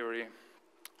Gromov-Witten theory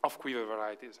of quiver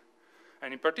varieties.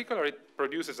 And in particular, it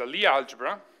produces a Lie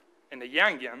algebra and a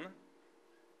Yangian.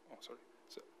 Oh, sorry.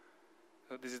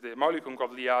 So this is the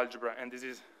Maluk-Hunkov Lie algebra, and this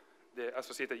is the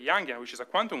associated Yangian, which is a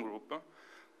quantum group,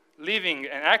 living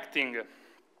and acting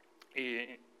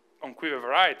on quiver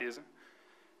varieties.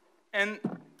 And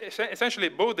essentially,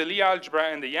 both the Lie algebra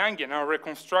and the Yangian are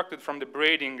reconstructed from the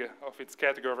braiding of its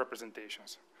category of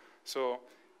representations. So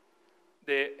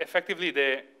effectively,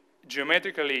 the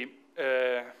geometric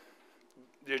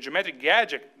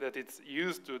gadget that it's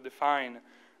used to define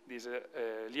these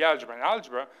Lie algebra and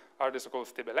algebra are the so-called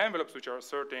stable envelopes, which are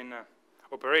certain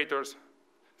operators.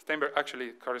 Steinberg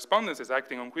actually correspondences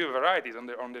acting on quiver varieties on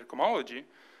their cohomology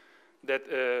that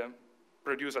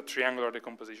produce a triangular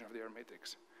decomposition of their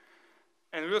matrix.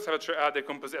 And we also have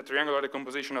a triangular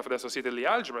decomposition of the associated Lie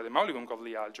algebra, the Maulinkov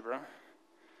Lie algebra,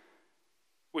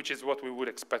 which is what we would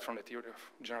expect from the theory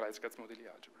of generalized Kac-Moody Lie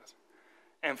algebras.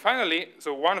 And finally,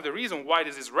 so one of the reasons why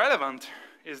this is relevant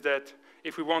is that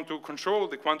if we want to control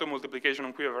the quantum multiplication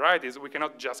on queer varieties, we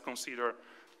cannot just consider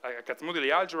a Kac-Moody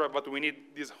Lie algebra, but we need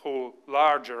this whole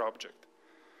larger object.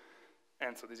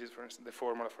 And so this is, for instance, the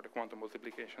formula for the quantum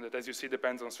multiplication that, as you see,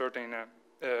 depends on certain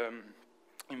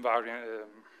invariant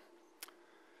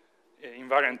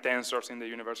tensors in the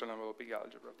universal enveloping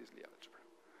algebra of this Lie algebra.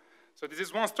 So this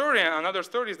is one story, and another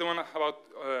story is the one about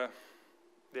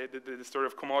the story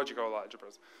of cohomological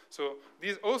algebras. So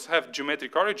these also have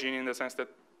geometric origin in the sense that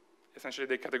essentially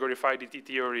they categorify the T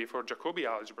theory for Jacobi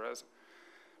algebras.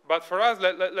 But for us,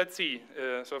 let's see.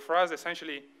 So for us,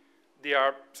 essentially, there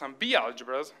are some B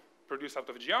algebras produced out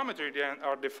of geometry that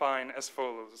are defined as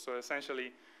follows. So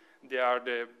essentially, they are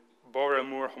the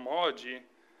Borel-Moore homology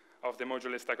of the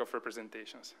modular stack of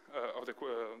representations of the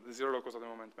zero locus of the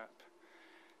moment map.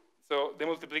 So the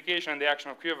multiplication and the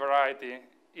action of queer variety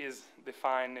is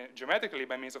defined geometrically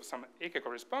by means of some Eke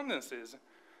correspondences.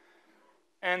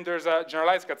 And there's a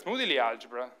generalized Kac-Moody Lie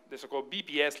algebra, the so-called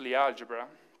BPS Lie algebra,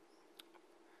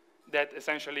 that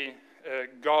essentially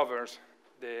governs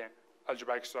the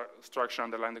algebraic structure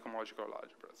underlying the cohomological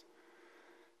algebras.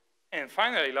 And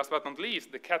finally, last but not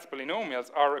least, the Katz polynomials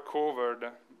are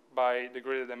recovered by the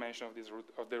greater dimension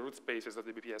of the root spaces of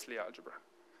the BPS Lie algebra.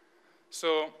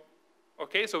 So,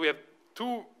 okay, so we have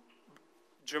two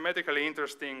geometrically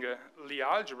interesting Lie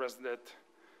algebras that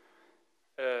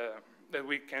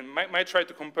we might try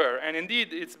to compare. And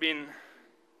indeed, it's been,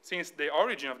 since the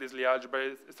origin of this Lie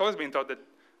algebra, it's always been thought that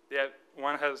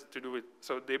one has to do it,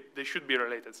 so they should be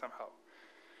related somehow.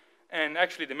 And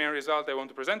actually, the main result I want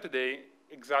to present today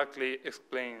exactly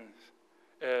explains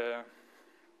the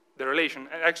relation.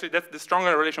 And actually, that's the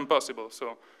stronger relation possible.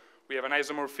 So we have an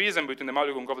isomorphism between the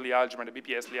Maulinkov Lie algebra and the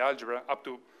BPS Lie algebra up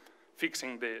to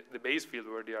fixing the base field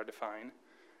where they are defined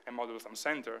and modulo some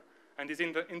center. And this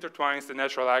intertwines the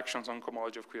natural actions on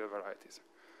cohomology of queer varieties.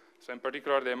 So in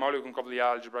particular, the Maulinkov Lie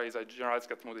algebra is a generalized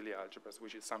Kac-Moody Lie algebra,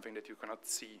 which is something that you cannot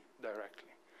see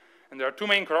directly. And there are two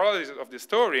main corollaries of this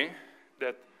story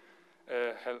that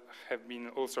have been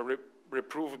also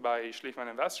reproved by Schliffman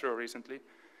and Vassero recently.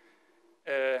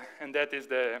 And that is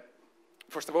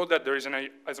first of all, that there is an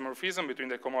isomorphism between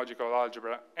the cohomological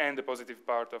algebra and the positive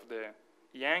part of the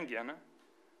Yangian,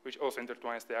 which also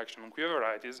intertwines the action on queer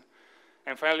varieties.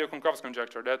 And finally, Okunkov's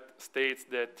conjecture that states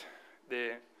that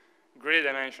the greater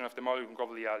dimension of the Maulinkov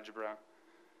Lie algebra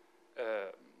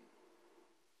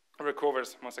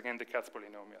recovers, once again, the Katz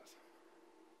polynomials.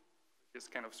 It's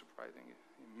kind of surprising in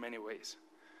many ways.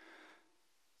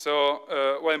 So,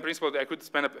 well, in principle, I could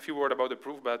spend a few words about the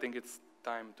proof, but I think it's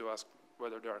time to ask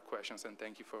whether there are questions, and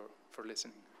thank you for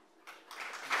listening.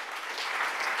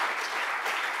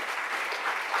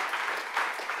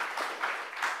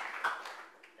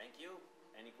 Thank you.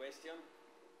 Any question?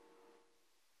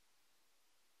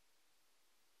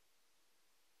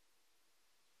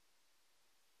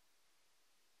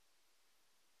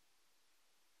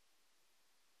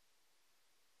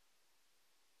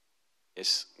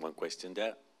 Yes, one question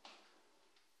there.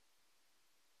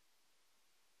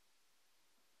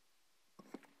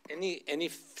 Any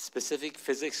specific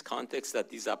physics context that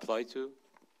these apply to?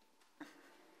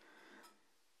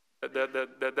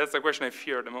 That's the question I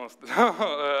fear the most.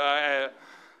 Because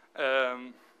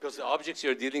the objects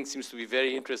you're dealing seems to be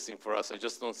very interesting for us. I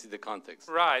just don't see the context.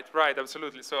 Right,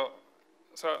 absolutely. So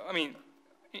I mean,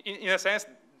 in a sense,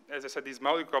 as I said, this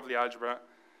Maulinkov Lie algebra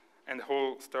and the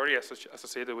whole story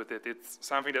associated with it, it's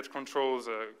something that controls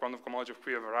quantum cohomology of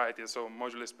queer varieties, so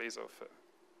modular space of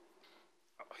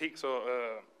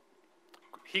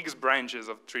Higgs branches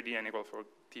of 3D n=4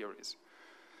 theories.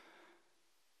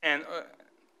 And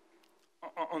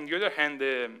on the other hand,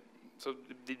 so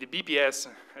the BPS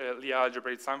Lie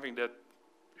algebra is something that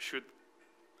should,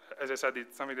 as I said,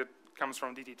 it's something that comes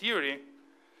from DT theory.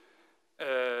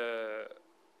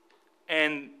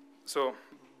 And so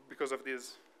because of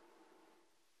this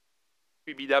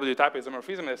PBW type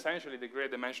isomorphism, essentially the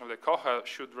great dimension of the Koha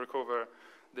should recover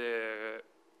the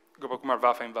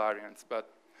Gopal-Kumar-Vafa invariants. But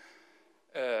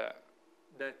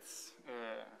that's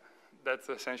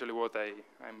essentially what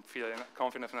I'm feeling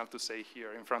confident enough to say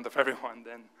here in front of everyone.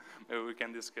 Then maybe we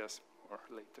can discuss more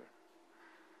later.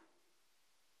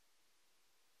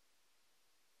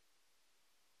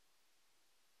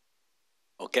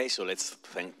 Okay, so let's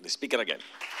thank the speaker again.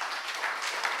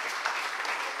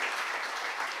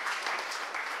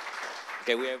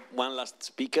 Okay, we have one last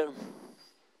speaker.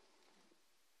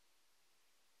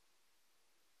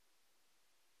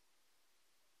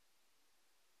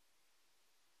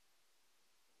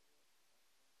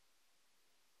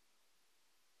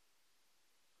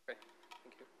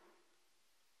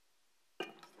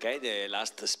 Okay, the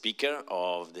last speaker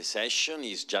of the session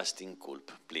is Justin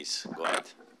Kulp. Please, go ahead.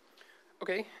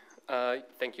 Okay,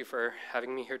 thank you for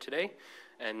having me here today,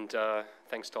 and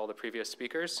thanks to all the previous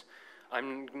speakers.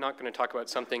 I'm not going to talk about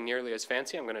something nearly as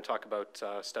fancy. I'm going to talk about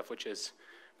stuff which is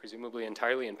presumably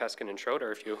entirely in Peskin and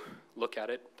Schroeder if you look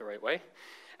at it the right way.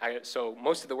 So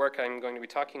most of the work I'm going to be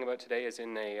talking about today is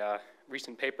in a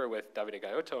recent paper with Davide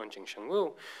Gaiotto and Jingsheng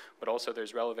Wu, but also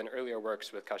there's relevant earlier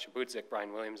works with Kasia Budzik,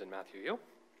 Brian Williams, and Matthew Yu.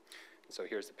 So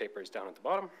here's the papers down at the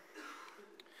bottom.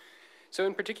 So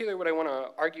in particular, what I want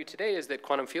to argue today is that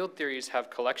quantum field theories have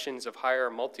collections of higher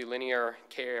multilinear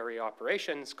k-area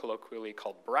operations, colloquially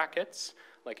called brackets,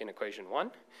 like in equation 1.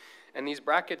 And these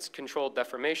brackets control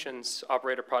deformations,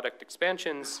 operator product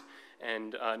expansions,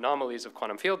 and anomalies of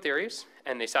quantum field theories,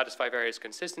 and they satisfy various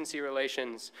consistency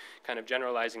relations, kind of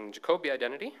generalizing Jacobi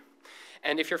identity.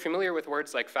 And if you're familiar with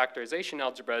words like factorization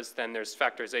algebras, then there's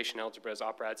factorization algebras,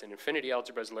 operads, and infinity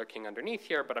algebras lurking underneath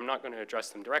here, but I'm not going to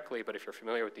address them directly, but if you're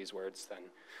familiar with these words,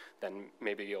 then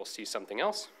maybe you'll see something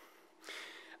else.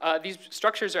 These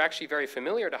structures are actually very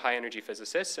familiar to high-energy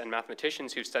physicists and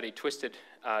mathematicians who've studied twisted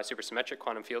supersymmetric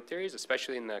quantum field theories,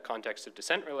 especially in the context of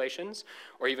descent relations,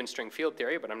 or even string field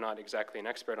theory, but I'm not exactly an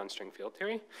expert on string field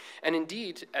theory. And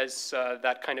indeed, as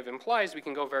that kind of implies, we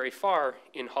can go very far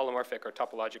in holomorphic or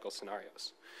topological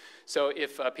scenarios. So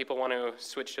if people want to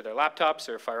switch to their laptops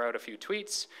or fire out a few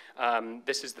tweets,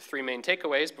 this is the three main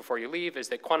takeaways before you leave, is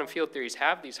that quantum field theories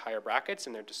have these higher brackets,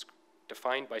 and they're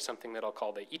defined by something that I'll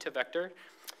call the eta vector.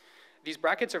 These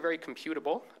brackets are very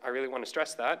computable, I really want to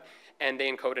stress that, and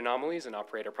they encode anomalies and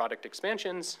operator product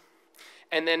expansions.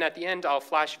 And then at the end, I'll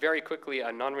flash very quickly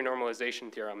a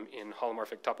non-renormalization theorem in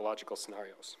holomorphic topological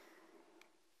scenarios.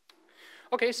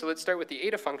 Okay, so let's start with the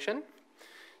eta function.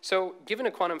 So given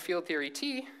a quantum field theory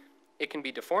T, it can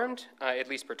be deformed, at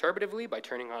least perturbatively, by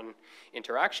turning on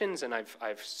interactions, and I've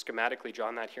schematically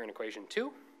drawn that here in equation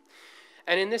 2.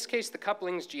 And in this case, the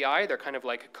couplings GI, they're kind of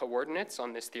like coordinates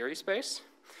on this theory space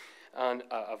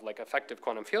of like effective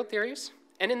quantum field theories.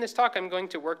 And in this talk, I'm going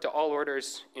to work to all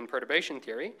orders in perturbation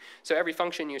theory. So every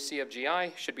function you see of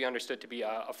GI should be understood to be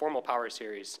a formal power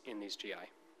series in these GI.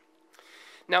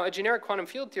 Now, a generic quantum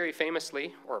field theory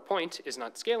famously, or a point, is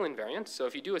not scale invariant. So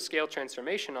if you do a scale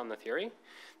transformation on the theory,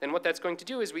 then what that's going to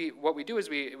do is we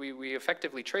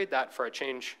effectively trade that for a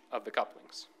change of the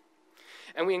couplings.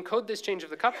 And we encode this change of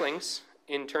the couplings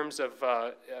in terms of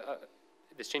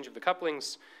this change of the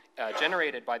couplings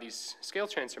generated by these scale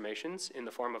transformations in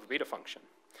the form of a beta function.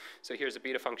 So here's a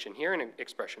beta function here in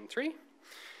expression 3.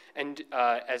 And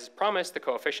as promised, the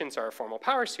coefficients are a formal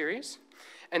power series.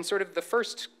 And sort of the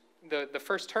first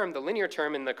term, the linear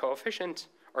term in the coefficient,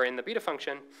 or in the beta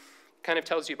function, kind of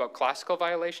tells you about classical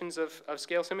violations of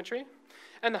scale symmetry.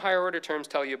 And the higher order terms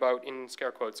tell you about, in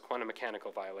scare quotes, quantum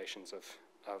mechanical violations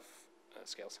of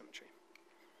scale symmetry.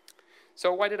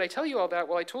 So why did I tell you all that?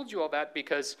 Well, I told you all that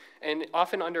because an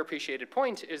often underappreciated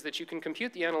point is that you can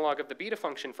compute the analog of the beta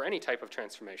function for any type of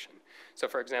transformation. So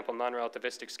for example,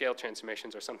 non-relativistic scale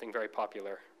transformations are something very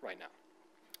popular right now.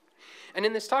 And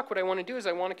in this talk, what I want to do is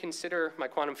I want to consider my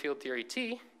quantum field theory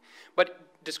T, but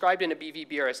described in a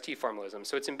BV-BRST formalism.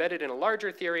 So it's embedded in a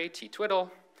larger theory,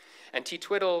 T-twiddle. And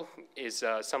T-twiddle is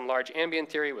some large ambient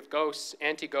theory with ghosts,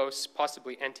 anti-ghosts,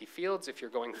 possibly anti-fields if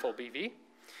you're going full BV.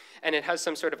 And it has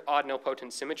some sort of odd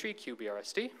nilpotent symmetry,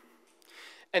 QBRST.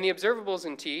 And the observables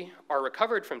in T are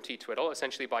recovered from T-twiddle,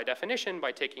 essentially by definition,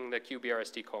 by taking the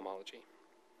QBRST cohomology.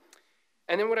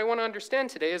 And then what I want to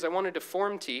understand today is I want to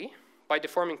deform T by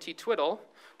deforming T-twiddle,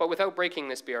 but without breaking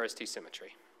this BRST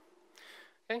symmetry.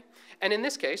 Okay? And in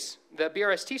this case, the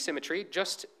BRST symmetry,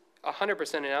 just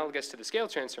 100% analogous to the scale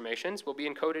transformations, will be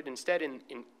encoded instead in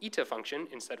eta function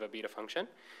instead of a beta function.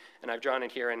 And I've drawn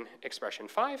it here in expression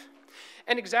 5.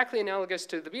 And exactly analogous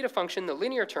to the beta function, the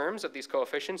linear terms of these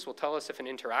coefficients will tell us if an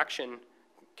interaction,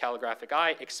 calligraphic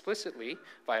I, explicitly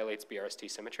violates BRST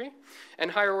symmetry.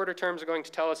 And higher order terms are going to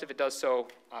tell us if it does so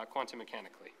quantum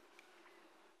mechanically.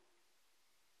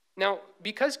 Now,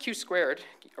 because Q squared,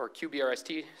 or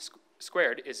QBRST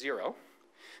squared, is 0,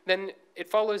 then it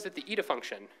follows that the eta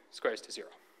function squares to 0.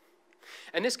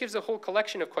 And this gives a whole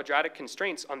collection of quadratic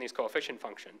constraints on these coefficient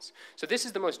functions. So this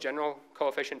is the most general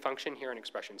coefficient function here in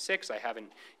expression 6. I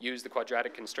haven't used the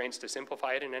quadratic constraints to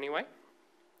simplify it in any way.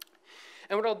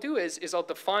 And what I'll do is I'll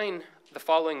define the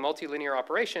following multilinear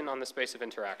operation on the space of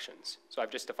interactions. So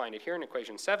I've just defined it here in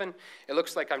equation 7. It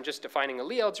looks like I'm just defining a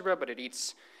Lie algebra, but it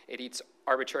eats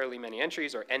arbitrarily many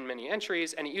entries, or n many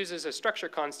entries, and it uses as structure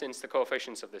constants the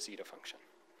coefficients of this eta function.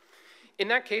 In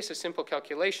that case, a simple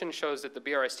calculation shows that the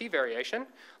BRST variation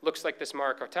looks like this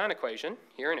Mara-Cartan equation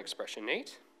here in expression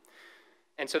 8.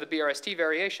 And so the BRST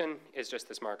variation is just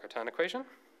this Mark-Cartan equation.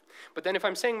 But then if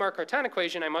I'm saying Mark-Cartan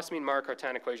equation, I must mean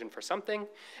Mark-Cartan equation for something.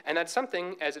 And that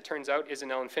something, as it turns out, is an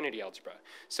L-infinity algebra.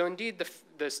 So indeed,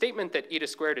 the statement that eta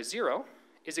squared is 0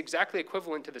 is exactly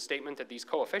equivalent to the statement that these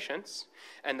coefficients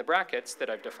and the brackets that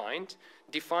I've defined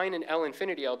define an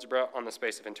L-infinity algebra on the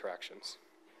space of interactions.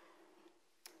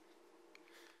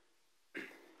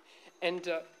 And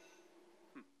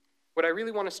what I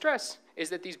really want to stress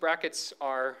is that these brackets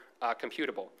are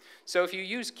computable. So if you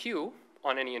use Q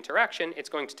on any interaction, it's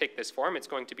going to take this form. It's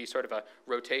going to be sort of a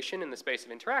rotation in the space of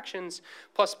interactions,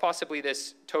 plus possibly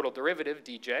this total derivative,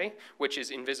 dj, which is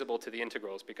invisible to the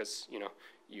integrals because you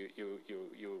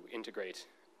integrate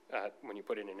when you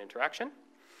put in an interaction.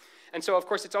 And so, of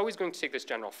course, it's always going to take this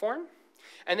general form.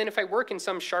 And then if I work in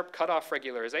some sharp cutoff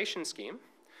regularization scheme,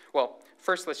 well,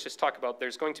 first let's just talk about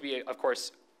there's going to be, of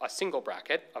course, a single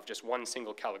bracket of just one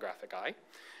single calligraphic I.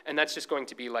 And that's just going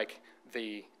to be like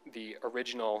the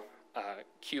original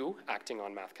Q acting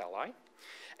on math cal I.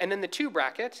 And then the 2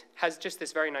 bracket has just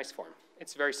this very nice form.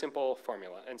 It's a very simple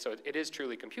formula. And so it is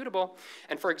truly computable.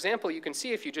 And for example, you can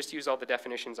see if you just use all the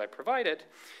definitions I provided,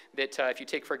 that if you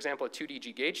take, for example, a 2D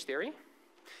G gauge theory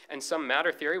and some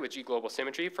matter theory with G global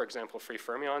symmetry, for example, free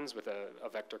fermions with a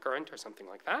vector current or something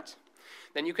like that,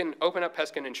 then you can open up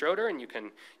Peskin and Schroeder and you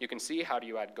can see how do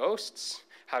you add ghosts,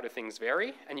 how do things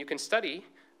vary, and you can study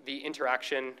the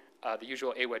interaction, the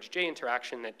usual A wedge J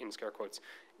interaction that, in scare quotes,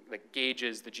 like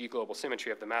gauges the G global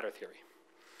symmetry of the matter theory.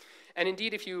 And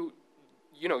indeed, if you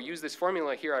use this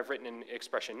formula here I've written in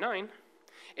expression 9,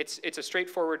 it's a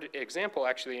straightforward example,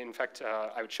 actually. In fact,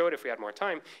 I would show it if we had more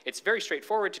time. It's very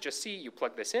straightforward to just see you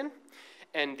plug this in,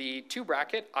 and the 2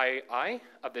 bracket II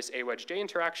of this A wedge J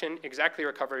interaction exactly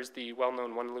recovers the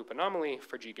well-known one loop anomaly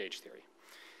for G gauge theory.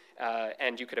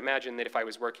 And you could imagine that if I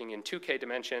was working in 2K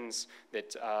dimensions,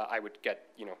 that I would get,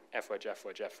 F wedge, F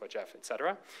wedge, F wedge, F, et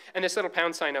cetera. And this little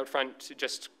pound sign out front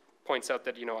just points out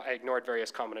that, I ignored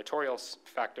various combinatorial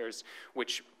factors,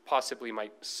 which possibly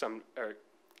might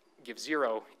give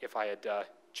 0 if I had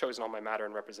chosen all my matter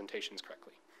and representations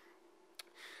correctly.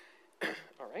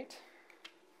 All right.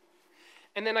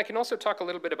 And then I can also talk a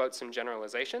little bit about some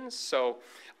generalizations. So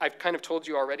I've kind of told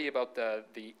you already about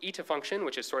the eta function,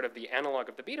 which is sort of the analog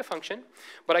of the beta function.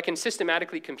 But I can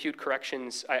systematically compute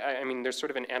corrections. I mean, there's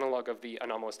sort of an analog of the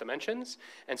anomalous dimensions.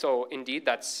 And so indeed,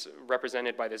 that's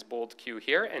represented by this bold Q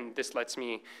here. And this lets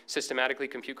me systematically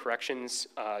compute corrections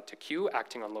to Q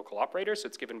acting on local operators. So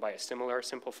it's given by a similar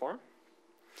simple form.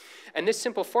 And this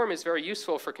simple form is very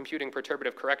useful for computing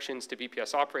perturbative corrections to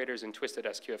BPS operators and twisted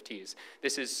SQFTs.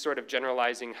 This is sort of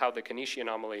generalizing how the Kanishi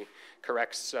anomaly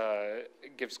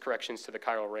gives corrections to the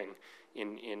chiral ring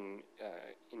in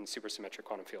supersymmetric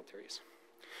quantum field theories.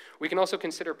 We can also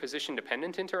consider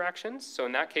position-dependent interactions. So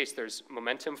in that case, there's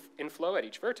momentum inflow at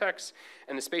each vertex,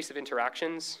 and the space of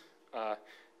interactions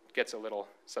gets a little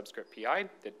subscript pi.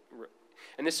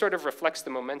 And this sort of reflects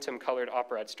the momentum-colored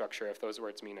operad structure, if those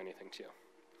words mean anything to you.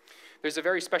 There's a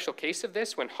very special case of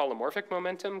this when holomorphic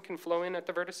momentum can flow in at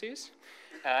the vertices.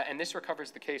 And this recovers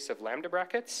the case of lambda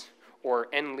brackets or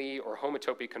N-Lie or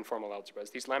homotopy conformal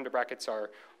algebras. These lambda brackets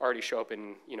already show up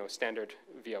in standard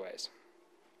VOAs.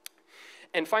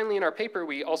 And finally, in our paper,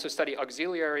 we also study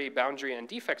auxiliary boundary and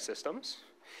defect systems.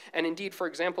 And indeed, for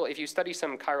example, if you study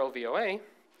some chiral VOA,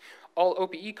 all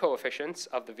OPE coefficients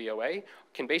of the VOA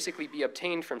can basically be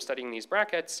obtained from studying these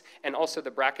brackets, and also the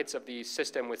brackets of the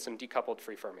system with some decoupled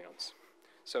free fermions.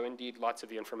 So indeed, lots of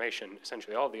the information,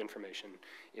 essentially all of the information,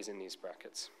 is in these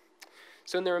brackets.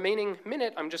 So in the remaining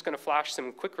minute, I'm just going to flash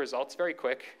some quick results, very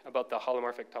quick, about the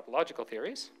holomorphic topological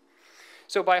theories.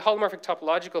 So by holomorphic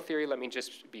topological theory, let me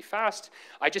just be fast.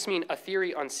 I just mean a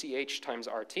theory on CH times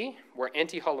RT, where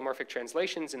anti-holomorphic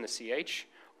translations in the CH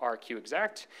are Q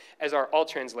exact, as are all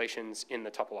translations in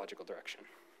the topological direction.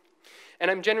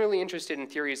 And I'm generally interested in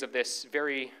theories of this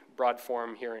very broad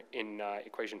form here in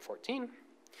equation 14.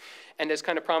 And as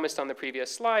kind of promised on the previous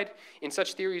slide, in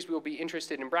such theories we'll be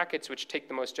interested in brackets which take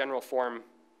the most general form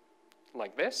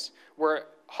like this, where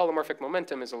holomorphic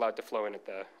momentum is allowed to flow in at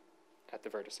the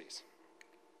vertices.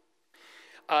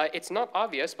 It's not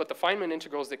obvious, but the Feynman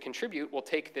integrals that contribute will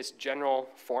take this general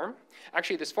form.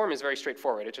 Actually, this form is very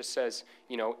straightforward. It just says,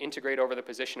 integrate over the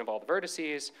position of all the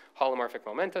vertices, holomorphic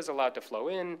momenta is allowed to flow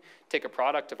in, take a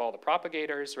product of all the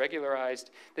propagators,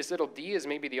 regularized. This little d is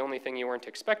maybe the only thing you weren't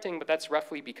expecting, but that's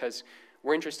roughly because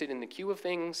we're interested in the Q of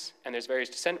things, and there's various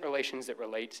descent relations that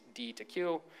relate d to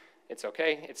Q. It's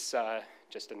okay. It's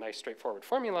just a nice straightforward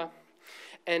formula.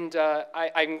 And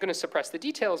I'm going to suppress the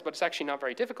details, but it's actually not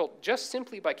very difficult, just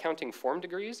simply by counting form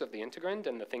degrees of the integrand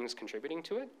and the things contributing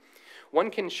to it. One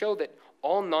can show that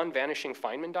all non-vanishing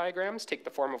Feynman diagrams take the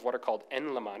form of what are called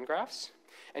n-Lemon graphs.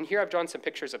 And here I've drawn some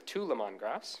pictures of 2 Lemon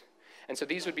graphs. And so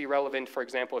these would be relevant, for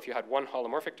example, if you had 1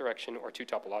 holomorphic direction or 2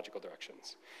 topological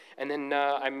directions. And then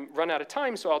I'm run out of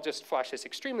time, so I'll just flash this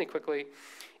extremely quickly,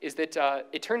 is that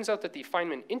it turns out that the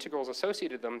Feynman integrals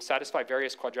associated with them satisfy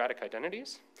various quadratic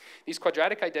identities. These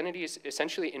quadratic identities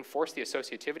essentially enforce the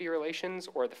associativity relations,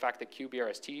 or the fact that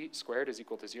QBRST squared is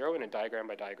equal to 0 in a diagram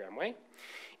by diagram way.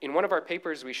 In one of our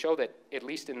papers, we show that, at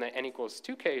least in the n equals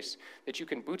 2 case, that you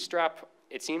can bootstrap,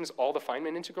 it seems, all the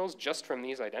Feynman integrals just from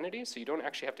these identities, so you don't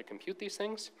actually have to compute these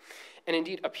things. And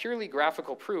indeed, a purely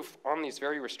graphical proof on these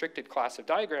very restricted class of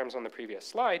diagrams on the previous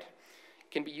slide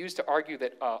can be used to argue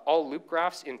that all loop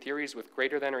graphs in theories with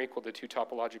greater than or equal to 2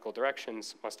 topological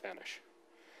directions must vanish.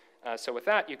 So with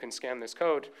that, you can scan this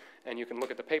code, and you can look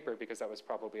at the paper, because that was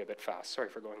probably a bit fast. Sorry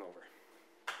for going over.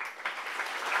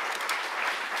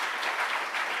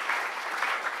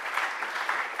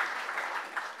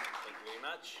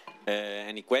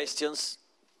 Any questions?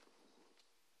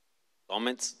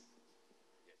 Comments?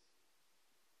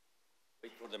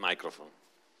 Wait for the microphone.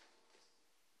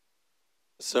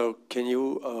 So can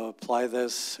you apply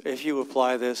this, if you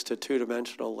apply this to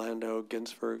 2-dimensional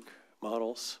Landau-Ginzburg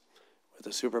models with a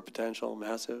superpotential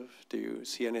massive, do you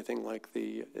see anything like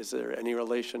is there any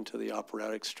relation to the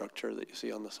operatic structure that you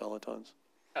see on the solitons?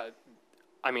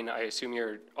 I mean, I assume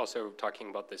you're also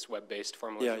talking about this web-based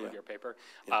formulation of your paper.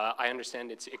 Yeah. I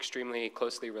understand it's extremely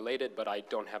closely related, but I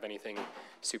don't have anything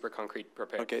super concrete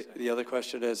prepared. Okay, the other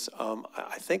question is,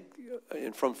 I think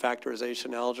from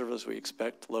factorization algebras, we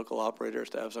expect local operators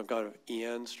to have some kind of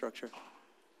EN structure.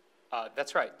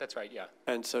 That's right, yeah.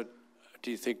 And so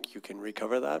do you think you can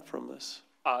recover that from this?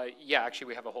 Yeah, actually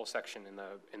we have a whole section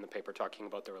in the paper talking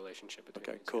about the relationship between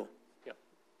Okay, these. cool. Yep,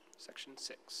 section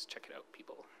 6, check it out,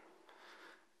 people.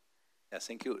 Yeah,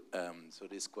 thank you. So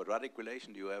this quadratic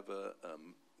relation, do you have a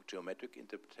geometric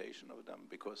interpretation of them?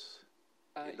 Because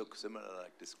they look similar,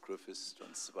 like this Griffiths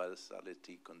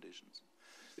transversality conditions.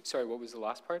 Sorry, what was the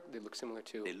last part? They look similar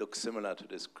to? They look similar to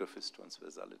this Griffiths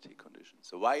transversality condition.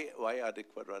 So why are the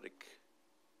quadratic,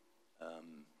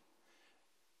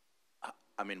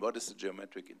 I mean, what is the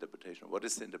geometric interpretation? What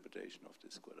is the interpretation of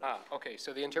this quadratic? Okay,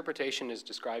 so the interpretation is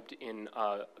described in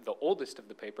the oldest of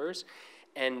the papers,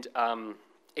 and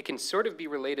it can sort of be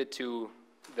related to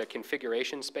the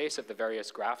configuration space of the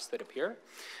various graphs that appear,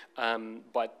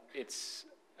 but it's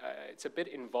a bit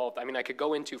involved. I mean, I could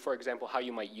go into, for example, how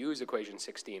you might use equation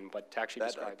 16, but to actually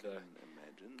describe the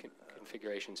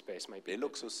configuration space might be. They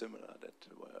look so similar that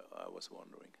I was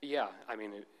wondering. Yeah, I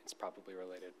mean, it's probably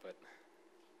related, but.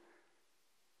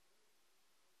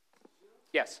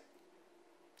 Yes,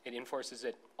 it enforces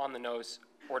it on the nose,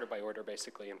 order by order,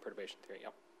 basically, in perturbation theory,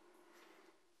 yeah.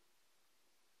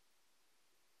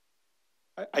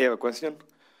 I have a question.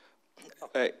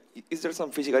 Is there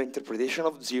some physical interpretation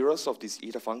of zeros of these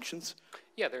eta functions?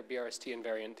 Yeah, they're BRST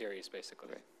invariant theories, basically.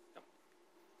 Okay. Yeah.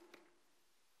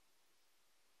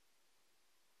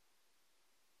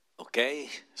 Okay,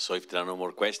 so if there are no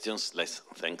more questions, let's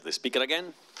thank the speaker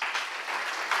again.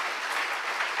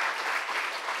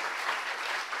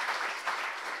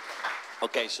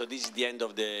 Okay, so this is the end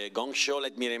of the Gong Show.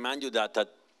 Let me remind you that at